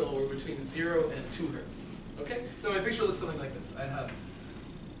my signal were between 0 and 2 hertz. Okay? So my picture looks something like this. I have,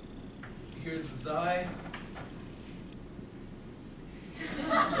 here's the xi.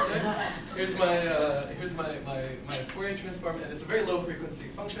 Okay? Here's my Fourier transform, and it's a very low frequency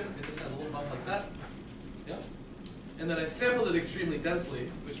function. It just has a little bump like that. Yeah? And then I sampled it extremely densely,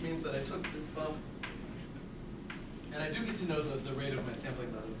 which means that I took this bump. And I do get to know the rate of my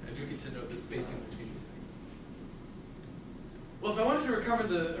sampling method. I do get to know the spacing between these things. Well, if I wanted to recover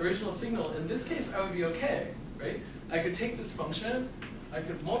the original signal, in this case, I would be okay, right? I could take this function, I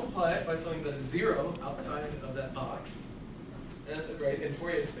could multiply it by something that is 0 outside of that box, and, right, in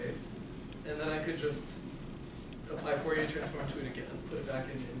Fourier space, and then I could just apply Fourier transform to it again, put it back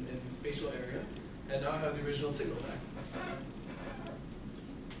in spatial area, and now I have the original signal back.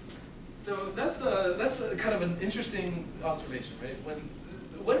 So that's a kind of an interesting observation, right?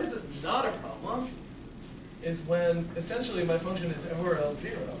 When is this not a problem? Is when essentially my function is everywhere else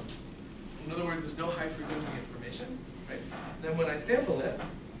 0. In other words, there's no high frequency information, right? And then when I sample it,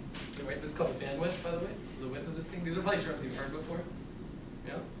 right, this is called the bandwidth, by the way. This is the width of this thing. These are probably terms you've heard before.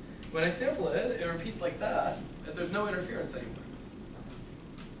 Yeah. When I sample it, it repeats like that, and there's no interference anymore.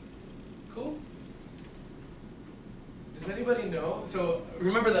 Cool. Does anybody know? So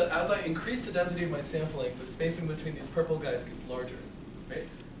remember that as I increase the density of my sampling, the spacing between these purple guys gets larger, right?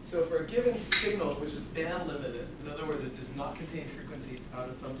 So for a given signal, which is band limited, in other words, it does not contain frequencies out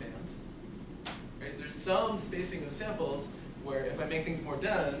of some band, right? There's some spacing of samples where if I make things more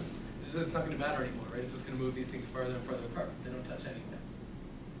dense, it's not going to matter anymore, right? It's just going to move these things farther and farther apart. They don't touch anything.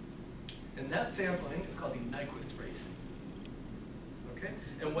 And that sampling is called the Nyquist rate. Okay?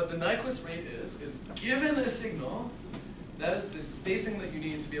 And what the Nyquist rate is given a signal, that is the spacing that you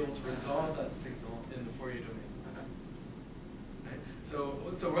need to be able to resolve that signal in the Fourier domain. Right?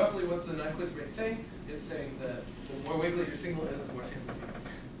 So roughly what's the Nyquist rate saying? It's saying that the more wiggly your signal is, the more samples you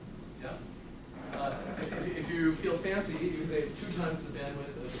have. Yeah? If you feel fancy, you can say it's 2 times the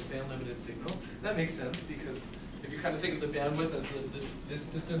bandwidth of the band-limited signal. That makes sense because if you kind of think of the bandwidth as this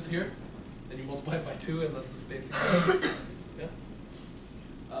distance here, then you multiply it by 2 and that's the spacing. Yeah?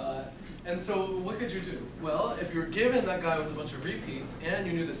 And so what could you do? Well, if you're given that guy with a bunch of repeats and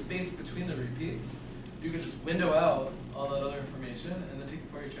you knew the space between the repeats, you could just window out all that other information and then take the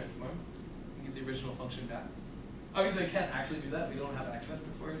Fourier transform and get the original function back. Obviously, I can't actually do that. We don't have access to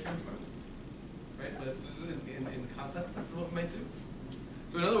Fourier transforms. Right? But in concept, this is what we might do.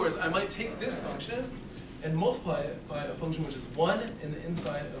 So in other words, I might take this function and multiply it by a function which is 1 in the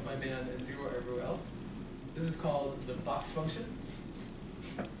inside of my band and 0 everywhere else. This is called the box function.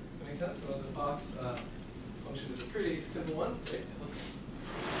 That makes sense? So the box function is a pretty simple one, right? It looks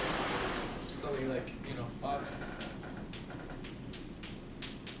something like, box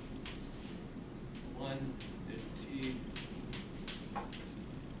 1 if t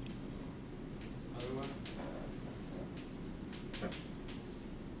otherwise.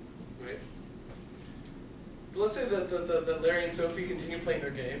 Right? So let's say that Larry and Sophie continue playing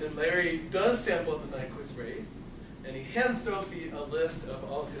their game, and Larry does sample at the Nyquist rate, and he hands Sophie a list of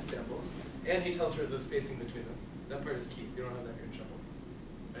all of his samples, and he tells her the spacing between them. That part is key. If you don't have that, you're in trouble.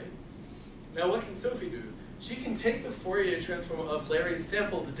 Right? Now what can Sophie do? She can take the Fourier transform of Larry's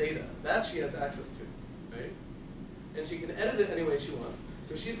sampled data. That she has access to. Right? And she can edit it any way she wants.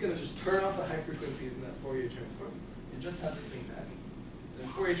 So she's going to just turn off the high frequencies in that Fourier transform, and just have this thing back. And then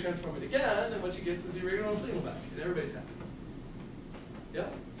Fourier transform it again, and what she gets is the original signal back, and everybody's happy. Yeah?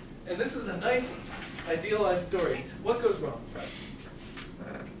 And this is a nice, idealized story. What goes wrong?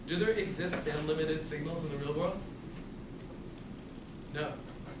 Do there exist band-limited signals in the real world? No.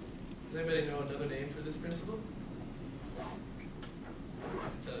 Does anybody know another name for this principle?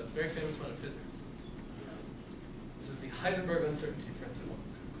 It's a very famous one in physics. This is the Heisenberg uncertainty principle.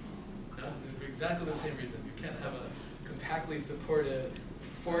 For exactly the same reason. You can't have a compactly supported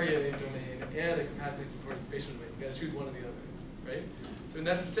Fourier domain and a compactly supported spatial domain. You've got to choose one or the other, right? So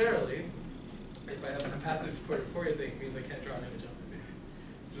necessarily, if I have a compactly supported Fourier thing, it means I can't draw an image of it.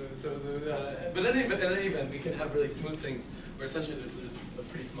 But in any event, we can have really smooth things where essentially there's a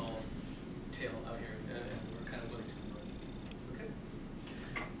pretty small tail out here, and we're kind of willing to ignore it. Okay?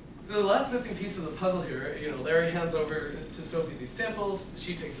 So the last missing piece of the puzzle here, Larry hands over to Sophie these samples.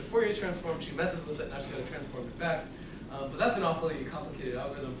 She takes a Fourier transform, she messes with it, now she's going to transform it back. But that's an awfully complicated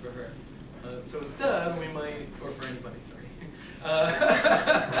algorithm for her. So instead, we might, or for anybody, sorry.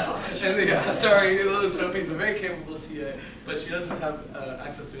 Sorry, Sophie's a very capable TA, but she doesn't have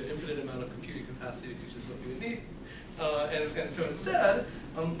access to an infinite amount of computing capacity, which is what we would need. And so instead,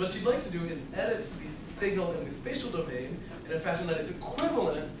 what she'd like to do is edit the signal in the spatial domain in a fashion that is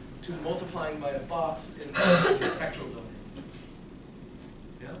equivalent to multiplying by a box in the spectral domain.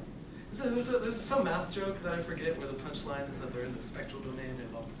 Yeah? So there's some math joke that I forget where the punchline is that they're in the spectral domain and it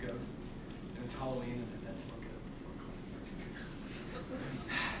involves ghosts, and it's Halloween and I meant to look it up before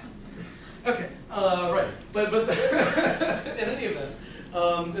class. Okay, right. But in any event,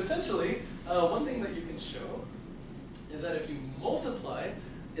 essentially, one thing that you can show is that if you multiply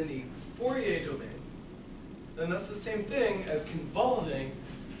in the Fourier domain, then that's the same thing as convolving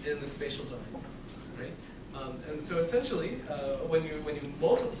in the spatial domain, right? And so essentially, when you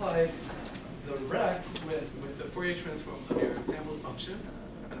multiply the rect with the Fourier transform of your sample function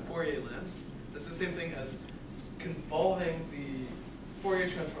in Fourier land, that's the same thing as convolving the Fourier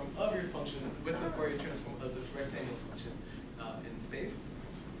transform of your function with the Fourier transform of this rectangle function in space.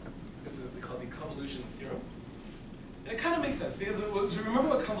 This is called the convolution theorem. And it kind of makes sense, because so remember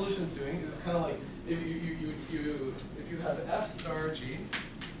what convolution is doing? It's kind of like if you have f star g,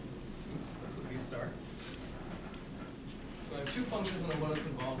 oops, that's supposed to be star. So I have two functions and I want to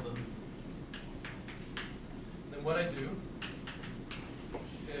convolve them. Then what I do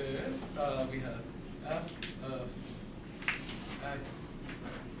is we have f of x,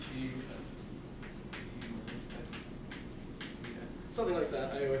 g minus x, something like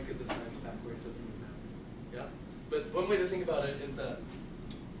that. I always get the signs backward, it doesn't really matter. Yeah? But one way to think about it is that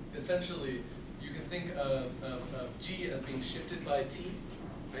essentially you can think of g as being shifted by t,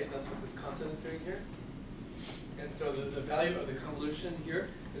 right? That's what this constant is doing here. And so the value of the convolution here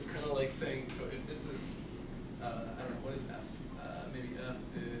is kind of like saying, so if this is, I don't know, what is f? Maybe f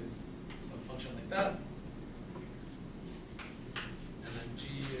is some function like that. And then g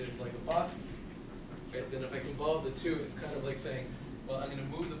is like a box. Right? Then if I convolve the two, it's kind of like saying, well, I'm going to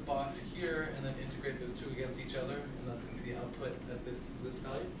move the box here and then integrate those two against each other, and that's going to be the output at this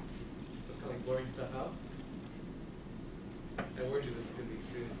value. That's kind of like blurring stuff out. I warned you this is going to be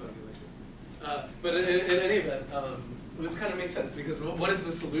extremely fuzzy later. But in any event, this kind of makes sense, because what is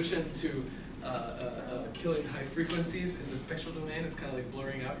the solution to killing high frequencies in the spectral domain? It's kind of like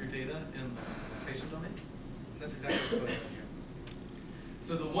blurring out your data in the spatial domain. And that's exactly what's going on here.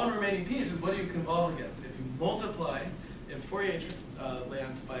 So the one remaining piece is, what do you convolve against? If you multiply in Fourier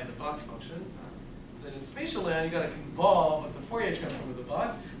land by the box function, then in spatial land you got to convolve with the Fourier transform of the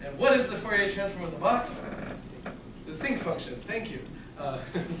box. And what is the Fourier transform of the box? The sinc function. Thank you.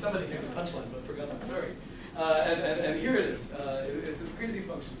 Somebody knew the punchline but forgot the story. And here it is. It's this crazy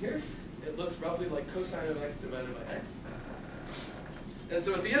function here. It looks roughly like cosine of x divided by x. And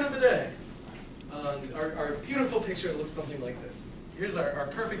so at the end of the day, our beautiful picture looks something like this. Here's our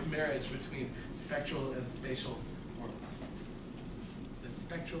perfect marriage between spectral and spatial worlds. The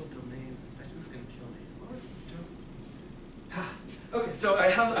spectral domain, this is going to kill me. What was this doing? Okay, so I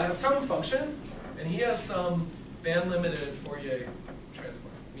have some function, and he has some band-limited Fourier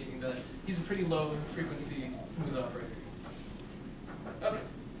transform, meaning that he's a pretty low frequency smooth operator. Okay,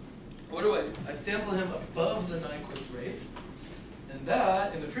 what do? I sample him above the Nyquist rate, and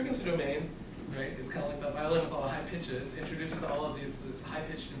that, in the frequency domain, right, it's kind of like the violin with all the high pitches, introduces all of this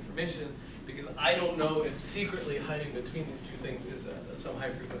high-pitched information, because I don't know if secretly hiding between these two things is some high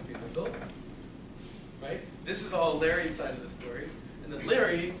frequency in the building. Right? This is all Larry's side of the story. And then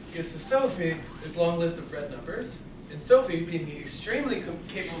Larry gives to Sophie this long list of red numbers. And Sophie, being the extremely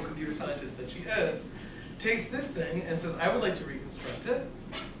capable computer scientist that she is, takes this thing and says, I would like to reconstruct it.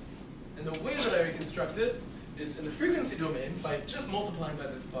 And the way that I reconstruct it is in the frequency domain by just multiplying by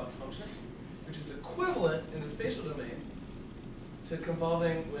this box function, which is equivalent in the spatial domain to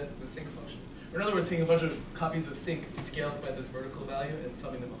convolving with the sinc function. Or in other words, taking a bunch of copies of sinc scaled by this vertical value and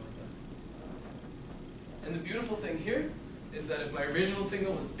summing them all like that. And the beautiful thing here is that if my original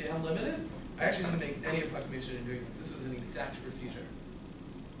signal was band limited, I actually didn't make any approximation in doing it. This was an exact procedure.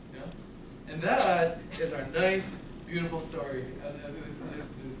 Yeah? And that is our nice, beautiful story,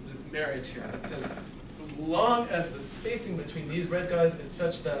 this marriage here that says, as long as the spacing between these red guys is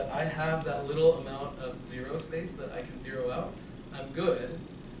such that I have that little amount of zero space that I can zero out, I'm good.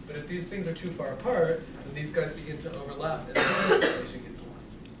 But if these things are too far apart, then these guys begin to overlap and the information gets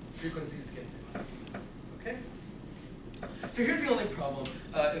lost. Frequencies get mixed. Okay? So here's the only problem,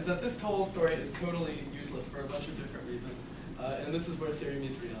 is that this whole story is totally useless for a bunch of different reasons. And this is where theory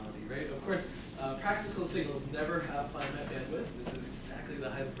meets reality, right? Of course, practical signals never have finite bandwidth. This is exactly the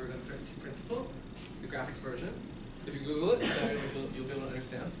Heisenberg uncertainty principle, the graphics version. If you Google it, you'll be able to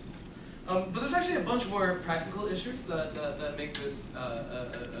understand. But there's actually a bunch more practical issues that make this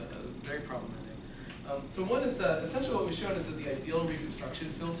very problematic. So one is that essentially what we've shown is that the ideal reconstruction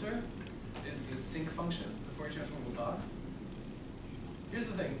filter is this sinc function, the Fourier transformable box. Here's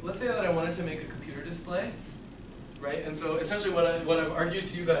the thing. Let's say that I wanted to make a computer display, right? And so essentially what I've argued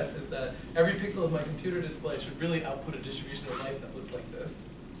to you guys is that every pixel of my computer display should really output a distribution of light that looks like this,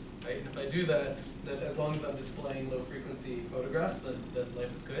 right? And if I do that, then as long as I'm displaying low frequency photographs, then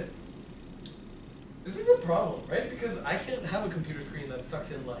life is good. This is a problem, right? Because I can't have a computer screen that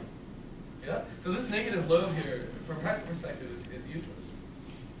sucks in light. Yeah? So this negative lobe here, from a practical perspective, is useless.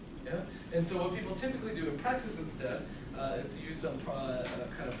 Yeah? And so what people typically do in practice instead is to use some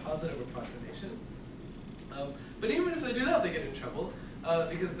kind of positive approximation. But even if they do that, they get in trouble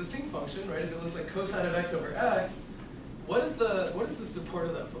because the sinc function, right? If it looks like cosine of x over x, what is the support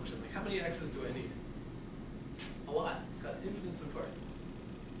of that function? Like, how many x's do I need? A lot. It's got infinite support.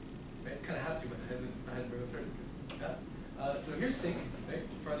 Right? It kind of has to, but Heisenberg uncertainty. Yeah? So here's sinc. Right?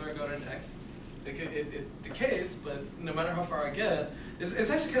 The farther I go to an x, it decays, but no matter how far I get, it's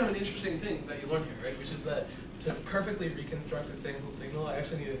actually kind of an interesting thing that you learn here, right? Which is that to perfectly reconstruct a sample signal, I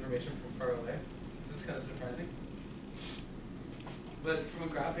actually need information from far away. This is kind of surprising. But from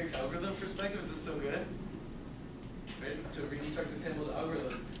a graphics algorithm perspective, is this so good? Right? To reconstruct a sampled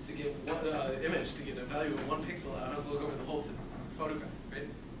algorithm to give one image, to get a value of 1 pixel, I don't have to look over the whole photograph, right?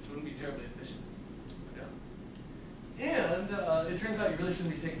 Which wouldn't be terribly efficient. And it turns out you really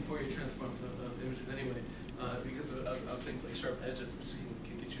shouldn't be taking Fourier transforms of images anyway, because of things like sharp edges, which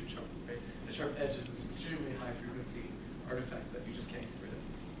can get you in trouble. Right? A sharp edge is this extremely high frequency artifact that you just can't get rid of.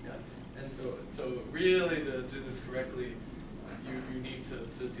 Yeah? And so really to do this correctly, you need to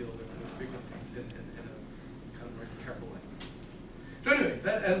deal with frequencies in a kind of more careful way. So anyway,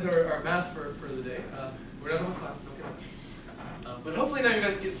 that ends our math for the day. We're done with class, don't get up. But hopefully now you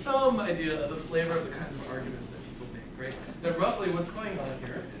guys get some idea of the flavor of the kinds of arguments that people make, right? Now roughly what's going on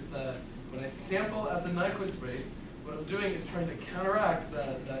here is that when I sample at the Nyquist rate, what I'm doing is trying to counteract that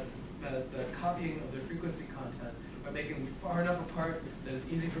copying of the frequency content by making them far enough apart that it's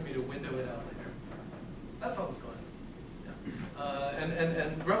easy for me to window it out later. That's all that's going on. Yeah.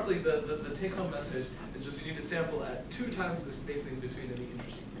 And roughly the take-home message is just you need to sample at 2 times the spacing between any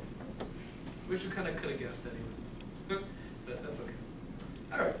interesting thing, which you kind of could have guessed anyway. But that's okay.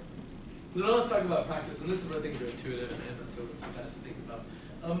 All right. Now let's talk about practice, and this is where things are intuitive and not so bad to think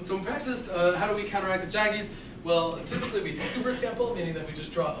about. So in practice, how do we counteract the jaggies? Well, typically we super sample, meaning that we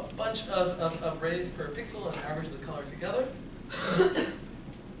just draw a bunch of rays per pixel and average the color together.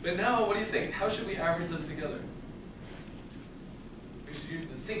 But now, what do you think? How should we average them together? We should use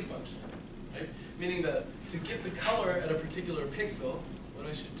the sinc function, right? Meaning that to get the color at a particular pixel, what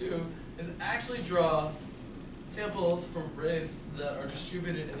I should do is actually draw samples from rays that are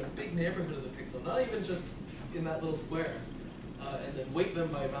distributed in a big neighborhood of the pixel, not even just in that little square, and then weight them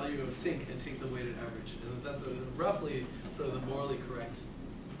by value of sinc and take the weighted average. And that's roughly sort of the morally correct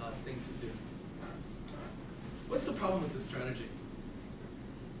thing to do. What's the problem with this strategy?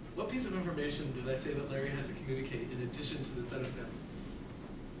 What piece of information did I say that Larry had to communicate in addition to the set of samples?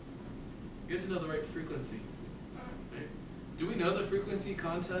 You have to know the right frequency, right? Do we know the frequency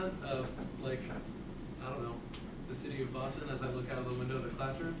content of, like, I don't know, the city of Boston as I look out of the window of the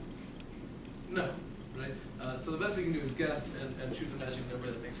classroom? No, right? So the best we can do is guess and choose a magic number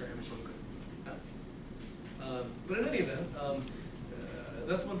that makes our image look good. Yeah? But in any event,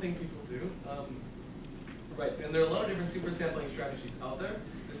 that's one thing people do. Right, and there are a lot of different supersampling strategies out there.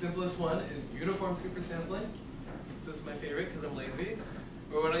 The simplest one is uniform supersampling. This is my favorite because I'm lazy.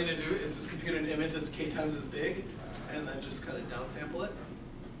 Where what I'm going to do is just compute an image that's k times as big, and then just kind of downsample it.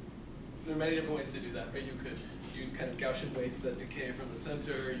 There are many different ways to do that, right? You could use kind of Gaussian weights that decay from the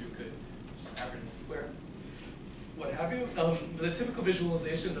center. You could just average the square, what have you. The typical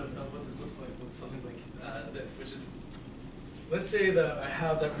visualization of what this looks like looks something like this, which is, let's say that I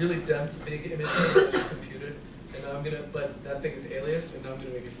have that really dense big image that I just computed, and now I'm gonna, but that thing is aliased, and now I'm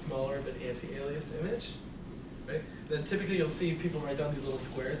gonna make a smaller but anti-alias image, right? Then typically you'll see people write down these little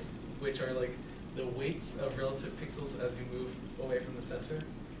squares, which are like the weights of relative pixels as you move away from the center,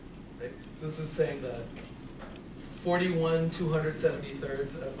 right? So this is saying that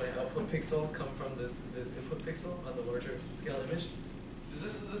 41/273 of my output pixel come from this input pixel on the larger scale image.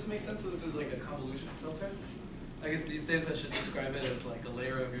 Does this make sense? So this is like a convolution filter. I guess these days I should describe it as like a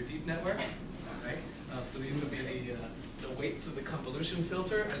layer of your deep network. right? So these would be the weights of the convolution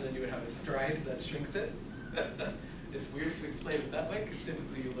filter, and then you would have a stride that shrinks it. It's weird to explain it that way, because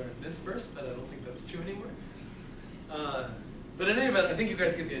typically you learn this first, but I don't think that's true anymore. But in any event, I think you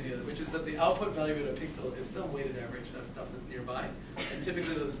guys get the idea, which is that the output value of a pixel is some weighted average of stuff that's nearby, and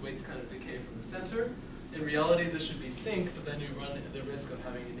typically those weights kind of decay from the center. In reality, this should be sync, but then you run the risk of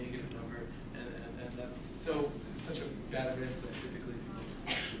having a negative number, and that's such a bad risk that typically people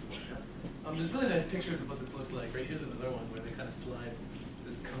don't. There's really nice pictures of what this looks like. Right here's another one where they kind of slide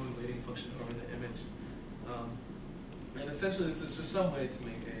this cone weighting function over the image. And essentially, this is just some way to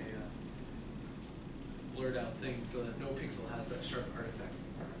make a blurred out thing so that no pixel has that sharp artifact.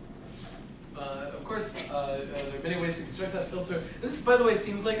 Of course, there are many ways to construct that filter. This, by the way,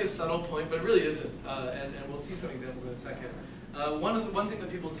 seems like a subtle point, but it really isn't. And we'll see some examples in a second. One thing that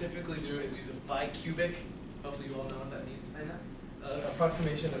people typically do is use a bicubic, hopefully you all know what that means by now,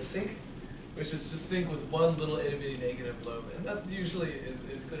 approximation of sync, which is just sync with one little itty-bitty negative lobe. And that usually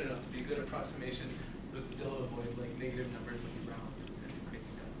is good enough to be a good approximation, but still avoid like negative numbers when you round and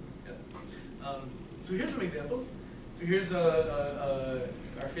crazy stuff. Yeah. So here's some examples. So here's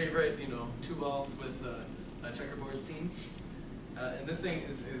our favorite, two walls with a checkerboard scene. And this thing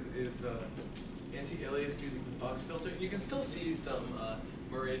is anti-aliased using the box filter. You can still see some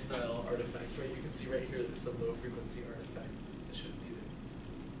Murray-style artifacts, right? You can see right here there's some low-frequency artifact that shouldn't be there.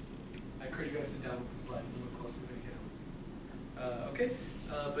 I encourage you guys to download the slides and look closer when you get them. Okay,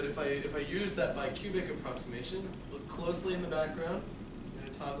 but if I use that bicubic approximation, look closely in the background, I'm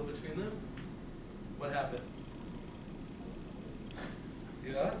going to toggle between them. What happened?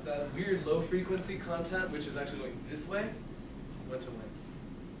 Yeah, that weird low-frequency content, which is actually going this way, went away.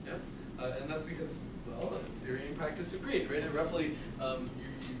 Yeah, and that's because, well, theory and practice agreed, right? And roughly,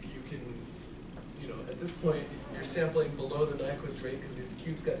 you can, at this point, you're sampling below the Nyquist rate because these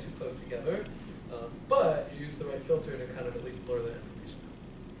cubes got too close together, but you use the right filter to kind of at least blur that information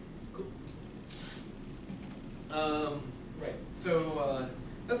out. Cool. Right. So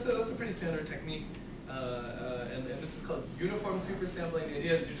that's a pretty standard technique. And this is called uniform supersampling. The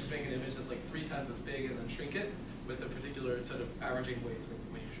idea is you just make an image that's like 3 times as big and then shrink it with a particular set of averaging weights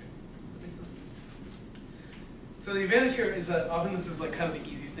when you shrink. That makes sense? So the advantage here is that often this is like kind of the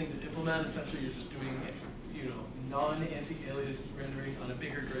easiest thing to implement. Essentially, you're just doing non-anti-aliased rendering on a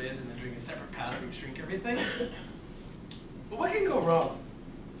bigger grid and then doing a separate pass where you shrink everything. But what can go wrong?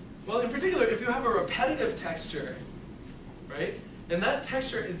 Well, in particular, if you have a repetitive texture, right? And that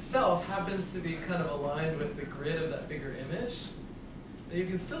texture itself happens to be kind of aligned with the grid of that bigger image, then you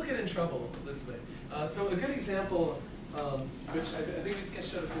can still get in trouble this way. So a good example, which I think we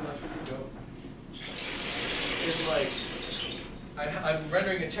sketched out a few lectures ago, is like, I'm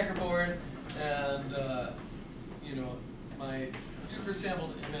rendering a checkerboard, and my super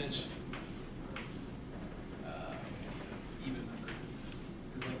sampled image, even number,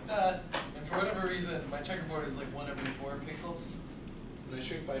 is like that, and for whatever reason, my checkerboard is like 1 every 4 pixels. And I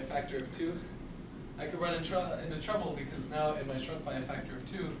shrink by a factor of 2, I could run into trouble because now in my shrunk by a factor of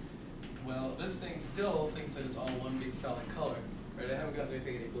 2, well, this thing still thinks that it's all one big solid color, right? I haven't gotten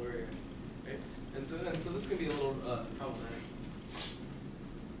anything any blurrier, right? And so this can be a little problematic.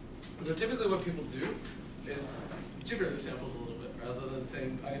 So typically what people do is jitter their samples a little bit, rather than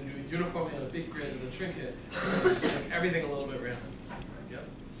saying I'm going to do it uniformly on a big grid and then shrink it, and just make everything a little bit random. Yep.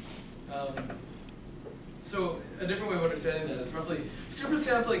 So a different way of understanding that is roughly,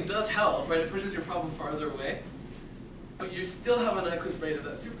 supersampling does help, right? It pushes your problem farther away, but you still have a Nyquist rate of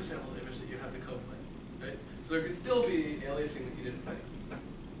that supersampled image that you have to cope with, right? So there could still be aliasing that you didn't fix.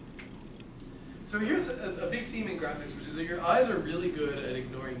 So here's a big theme in graphics, which is that your eyes are really good at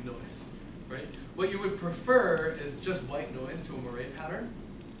ignoring noise, right? What you would prefer is just white noise to a Murray pattern.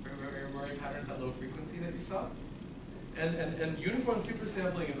 Remember Murray pattern is that low frequency that you saw? And uniform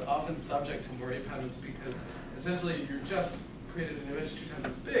supersampling is often subject to Murray patterns because essentially you're just created an image 2 times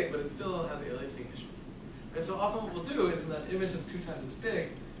as big, but it still has aliasing issues. And so often what we'll do is in that image that's 2 times as big,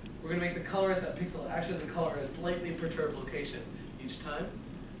 we're going to make the color at that pixel actually the color at a slightly perturbed location each time.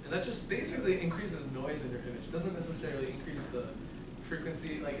 And that just basically increases noise in your image. It doesn't necessarily increase the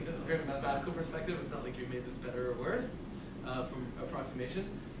frequency, like from a mathematical perspective, it's not like you made this better or worse from approximation,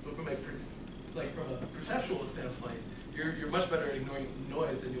 but from a perceptual standpoint, you're much better at ignoring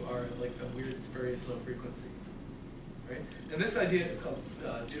noise than you are at like some weird spurious low frequency, right? And this idea is called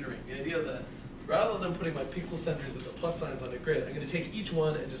jittering. The idea that rather than putting my pixel centers at the plus signs on a grid, I'm going to take each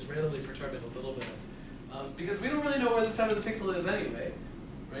one and just randomly perturb it a little bit, because we don't really know where the center of the pixel is anyway,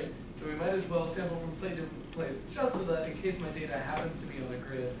 right? So we might as well sample from a slightly different place, just so that in case my data happens to be on a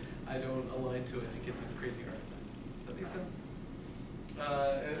grid, I don't align to it and get this crazy artifact. That makes sense?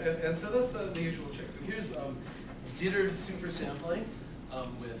 And so that's the usual trick. So here's jittered super sampling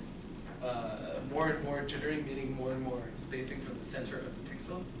with more and more jittering, meaning more and more spacing from the center of the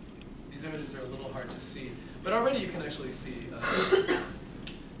pixel. These images are a little hard to see, but already you can actually see.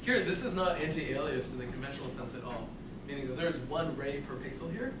 Here, this is not anti-aliased in the conventional sense at all, meaning that there's one ray per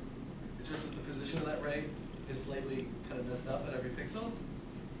pixel here. It's just that the position of that ray is slightly kind of messed up at every pixel.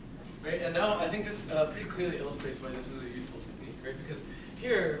 Right? And now I think this pretty clearly illustrates why this is a useful technique, right? Because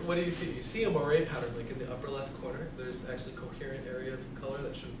here, what do you see? You see a moire pattern, like in the upper left corner. There's actually coherent areas of color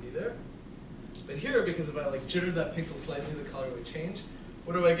that shouldn't be there. But here, because if I like jitter that pixel slightly, the color would change.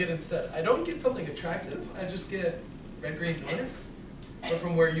 What do I get instead? I don't get something attractive. I just get red-green noise. But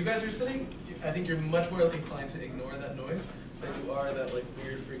from where you guys are sitting, I think you're much more inclined to ignore that noise than you are that like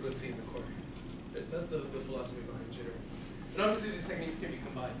weird frequency in the corner. That's the philosophy behind jitter. And obviously these techniques can be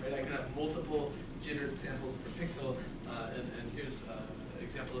combined, right? I can have multiple jittered samples per pixel, and here's an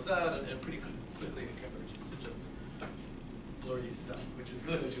example of that, and pretty quickly it converges to just blurry stuff, which is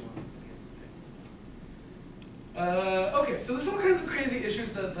really what you want. Okay, so there's all kinds of crazy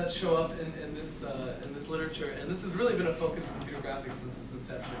issues that show up in this literature, and this has really been a focus of computer graphics since its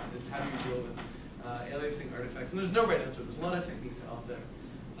inception. It's how do you deal with aliasing artifacts, and there's no right answer. There's a lot of techniques out there.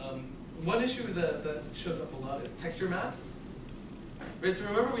 One issue that shows up a lot is texture maps. Right, so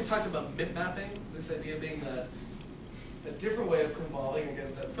remember we talked about MIP mapping, this idea being that a different way of convolving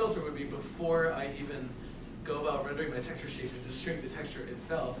against that filter would be before I even go about rendering my texture shape to just shrink the texture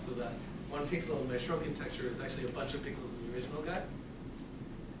itself so that one pixel in my shrunken texture is actually a bunch of pixels in the original guy.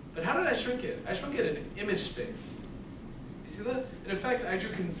 But how did I shrink it? I shrunk it in image space. You see that? In effect, I drew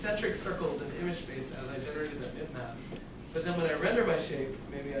concentric circles in image space as I generated that MIP map. But then when I render my shape,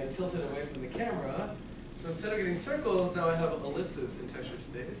 maybe I tilt it away from the camera. So instead of getting circles, now I have ellipses in texture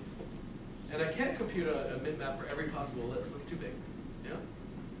space. And I can't compute a MIP map for every possible ellipse. That's too big. Yeah?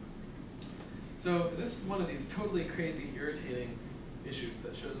 So this is one of these totally crazy, irritating issues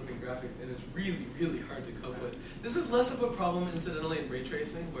that shows up in graphics, and it's really, really hard to cope with. This is less of a problem, incidentally, in ray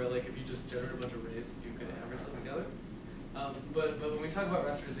tracing, where like if you just generate a bunch of rays, you could average them together. But when we talk about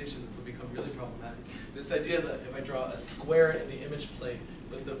rasterization, this will become really problematic. This idea that if I draw a square in the image plane,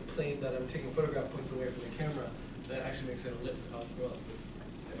 but the plane that I'm taking a photograph points away from the camera, that actually makes an ellipse. Well,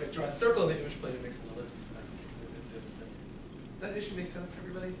 if I draw a circle in the image plane, it makes an ellipse. Does that issue make sense to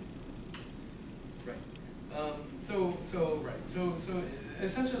everybody? Right. So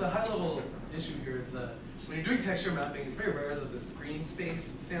essentially the high-level issue here is that when you're doing texture mapping, it's very rare that the screen space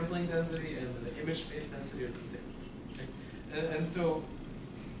sampling density and the image space density are the same. Okay? And so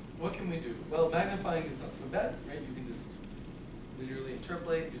what can we do? Well, magnifying is not so bad, right? You can just linearly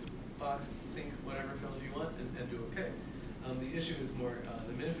interpolate, use a box, sync, whatever field you want, and do okay. The issue is more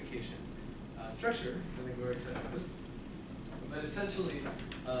the minification structure. I think we already talked about this. But essentially,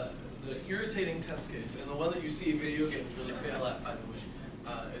 the irritating test case, and the one that you see video games really fail at, by the way,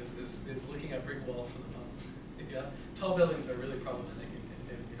 is looking at brick walls from the bottom. Yeah? Tall buildings are really problematic in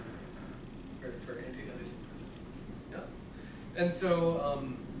video games for anti-aliasing purposes. Yeah? And so,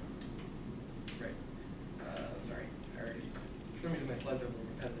 right. Sorry, I already, for some reason my slides are more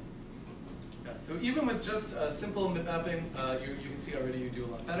repetitive. Yeah, so even with just simple MIP mapping, you can see already you do a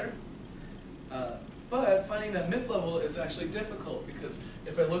lot better. But finding that MIP level is actually difficult because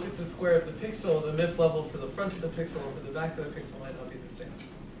if I look at the square of the pixel, the MIP level for the front of the pixel and for the back of the pixel might not be the same.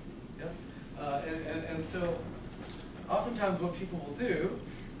 Yeah? And so oftentimes what people will do,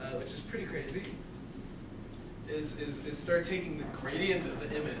 which is pretty crazy, is start taking the gradient of the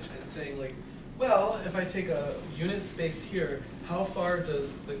image and saying like, well, if I take a unit space here, how far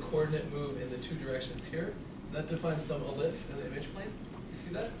does the coordinate move in the two directions here? That defines some ellipse in the image plane. You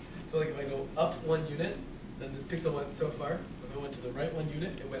see that? So like if I go up 1 unit, then this pixel went so far. If I went to the right 1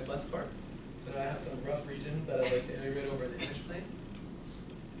 unit, it went less far. So now I have some rough region that I'd like to integrate over in the image plane.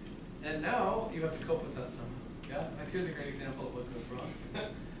 And now you have to cope with that somehow. Yeah? Like here's a great example of what goes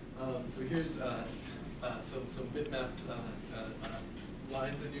wrong. So here's some bitmapped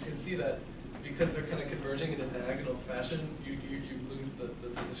lines, and you can see that because they're kind of converging in a diagonal fashion, you lose the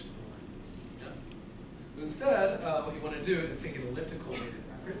position of the line. Yeah? Instead, what you want to do is take an elliptical weighted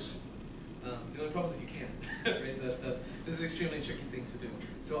average. The only problem is that you can't. Right? This is an extremely tricky thing to do.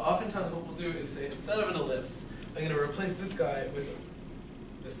 So oftentimes what we'll do is say, instead of an ellipse, I'm going to replace this guy with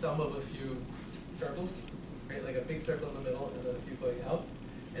the sum of a few circles, right? Like a big circle in the middle and then a few going out.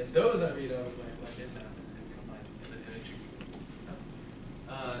 And those I read out of my bitmap and combine in a tree.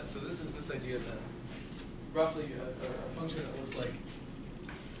 So this is this idea that roughly a function that looks like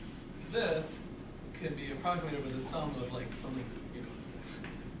this can be approximated with the sum of like something, you know,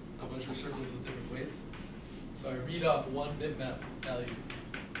 a bunch of circles with different weights. So I read off one bitmap value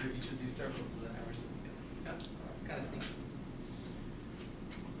for each of these circles and then average them together. Yeah, kind of sneaky.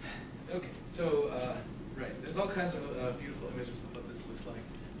 Okay, so right, there's all kinds of beautiful images of what this looks like.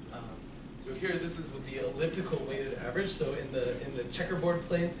 So here, this is with the elliptical weighted average. So in the checkerboard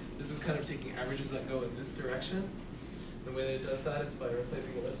plane, this is kind of taking averages that go in this direction. The way that it does that is by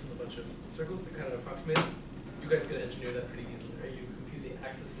replacing ellipse with a bunch of circles and kind of approximate it. You guys could engineer that pretty easily, right? You compute the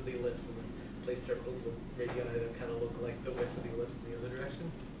axis of the ellipse and then place circles with radii that kind of look like the width of the ellipse in the other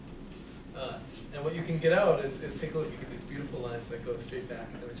direction. And what you can get out is take a look. You get these beautiful lines that go straight back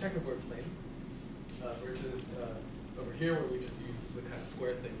in the checkerboard plane versus over here where we just use the kind of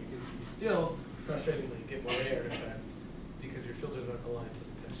square thing. You still, frustratingly, get more array artifacts because your filters aren't aligned to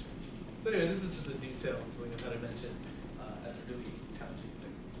the texture. But anyway, this is just a detail and something I thought I'd mention as a really challenging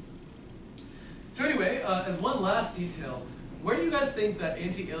thing. So anyway, as one last detail, where do you guys think that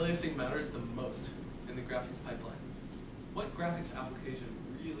anti-aliasing matters the most in the graphics pipeline? What graphics application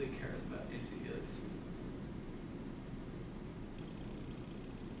really cares about anti-aliasing?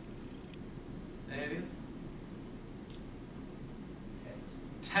 Any ideas?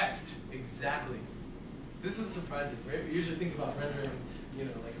 Text, exactly. This is surprising, right? We usually think about rendering,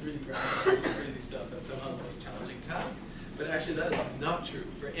 like 3D graphics and this crazy stuff as somehow the most challenging task, but actually that is not true.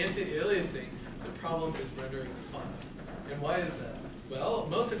 For anti-aliasing, the problem is rendering fonts. And why is that? Well,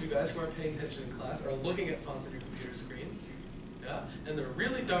 most of you guys who aren't paying attention in class are looking at fonts on your computer screen, yeah, and they're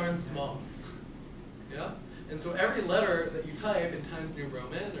really darn small, yeah. And so every letter that you type in Times New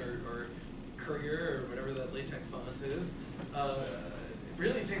Roman or Courier or whatever that LaTeX font is.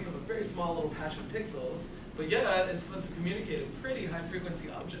 Really takes up a very small little patch of pixels, but yet it's supposed to communicate a pretty high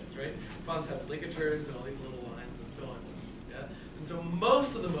frequency object, right? Fonts have ligatures and all these little lines and so on. Yeah? And so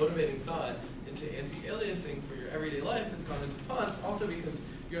most of the motivating thought into anti-aliasing for your everyday life has gone into fonts, also because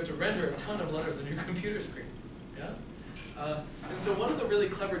you have to render a ton of letters on your computer screen. Yeah? And so one of the really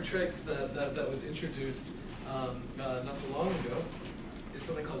clever tricks that was introduced not so long ago is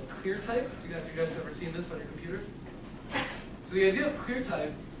something called ClearType. Have you guys ever seen this on your computer? So the idea of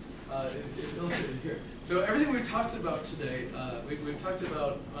ClearType is illustrated here. So everything we've talked about today, we've talked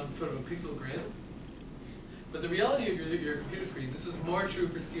about on sort of a pixel grid. But the reality of your computer screen, this is more true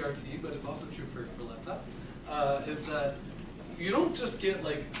for CRT, but it's also true for laptop, is that you don't just get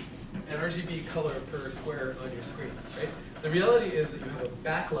like an RGB color per square on your screen, right? The reality is that you have a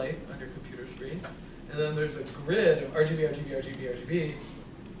backlight on your computer screen, and then there's a grid of RGB, RGB, RGB, RGB,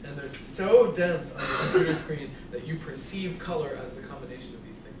 and they're so dense on your computer screen that you perceive color as the combination of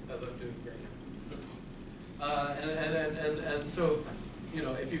these things, as I'm doing right now. And so,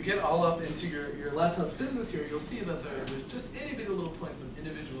 if you get all up into your laptop's business here, you'll see that there's just itty bitty little points of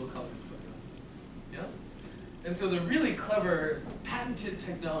individual colors going on. Yeah? And so the really clever, patented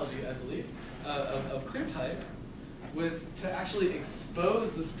technology, I believe, of ClearType was to actually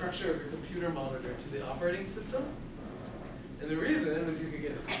expose the structure of your computer monitor to the operating system. And the reason was you could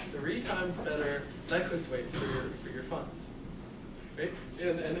get 3 times better Nyquist weight for your fonts, right?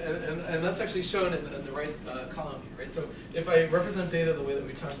 And that's actually shown in the right column here, right? So if I represent data the way that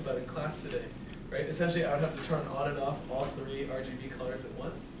we talked about in class today, right? Essentially, I would have to turn on and off all 3 RGB colors at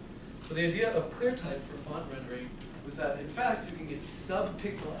once. So the idea of ClearType for font rendering was that, in fact, you can get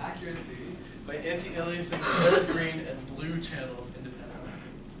sub-pixel accuracy by anti-aliasing the red, green, and blue channels independently.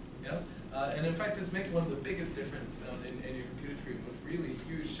 Yeah? And in fact, this makes one of the biggest difference in your computer screen. It was really a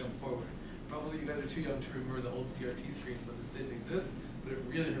huge jump forward. Probably you guys are too young to remember the old CRT screens when this didn't exist, but it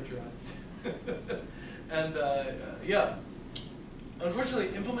really hurt your eyes. And yeah,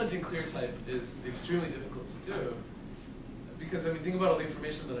 unfortunately, implementing ClearType is extremely difficult to do because, think about all the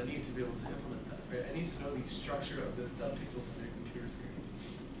information that I need to be able to implement that. Right? I need to know the structure of the subpixels on your computer screen.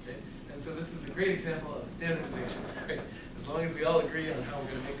 Okay? And so this is a great example of standardization. Right? As long as we all agree on how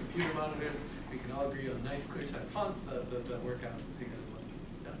we're going to make computer monitors, we can all agree on nice ClearType fonts that work out together.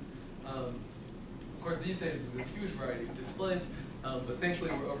 Yeah? Of course, these days there's this huge variety of displays, but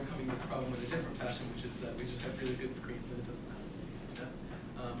thankfully we're overcoming this problem in a different fashion, which is that we just have really good screens and it doesn't matter.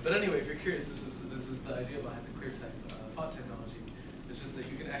 Yeah? But anyway, if you're curious, this is the idea behind the ClearType font technology. It's just that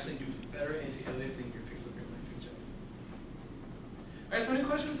you can actually do better anti-aliasing in your pixel grid might suggest. All right, so any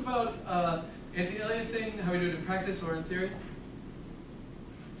questions about anti-aliasing, how we do it in practice or in theory?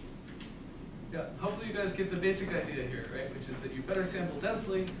 Yeah, hopefully you guys get the basic idea here, right? Which is that you better sample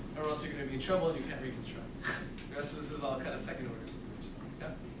densely, or else you're going to be in trouble and you can't reconstruct. The rest of this is all kind of second order information. Yeah?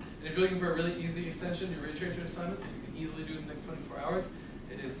 And if you're looking for a really easy extension, your ray tracer assignment that you can easily do in the next 24 hours,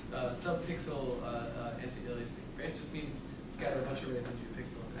 it is sub-pixel anti-aliasing, right? It just means scatter a bunch of rays into your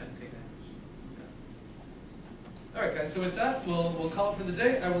pixel and take an average. Yeah. All right, guys. So with that, we'll call it for the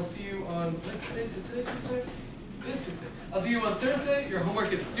day. I will see you on. Is today Tuesday? It is Tuesday. I'll see you on Thursday. Your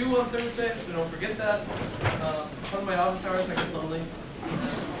homework is due on Thursday, so don't forget that. One of my office hours, I get lonely.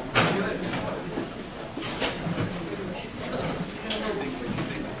 See you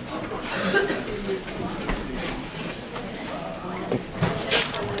later.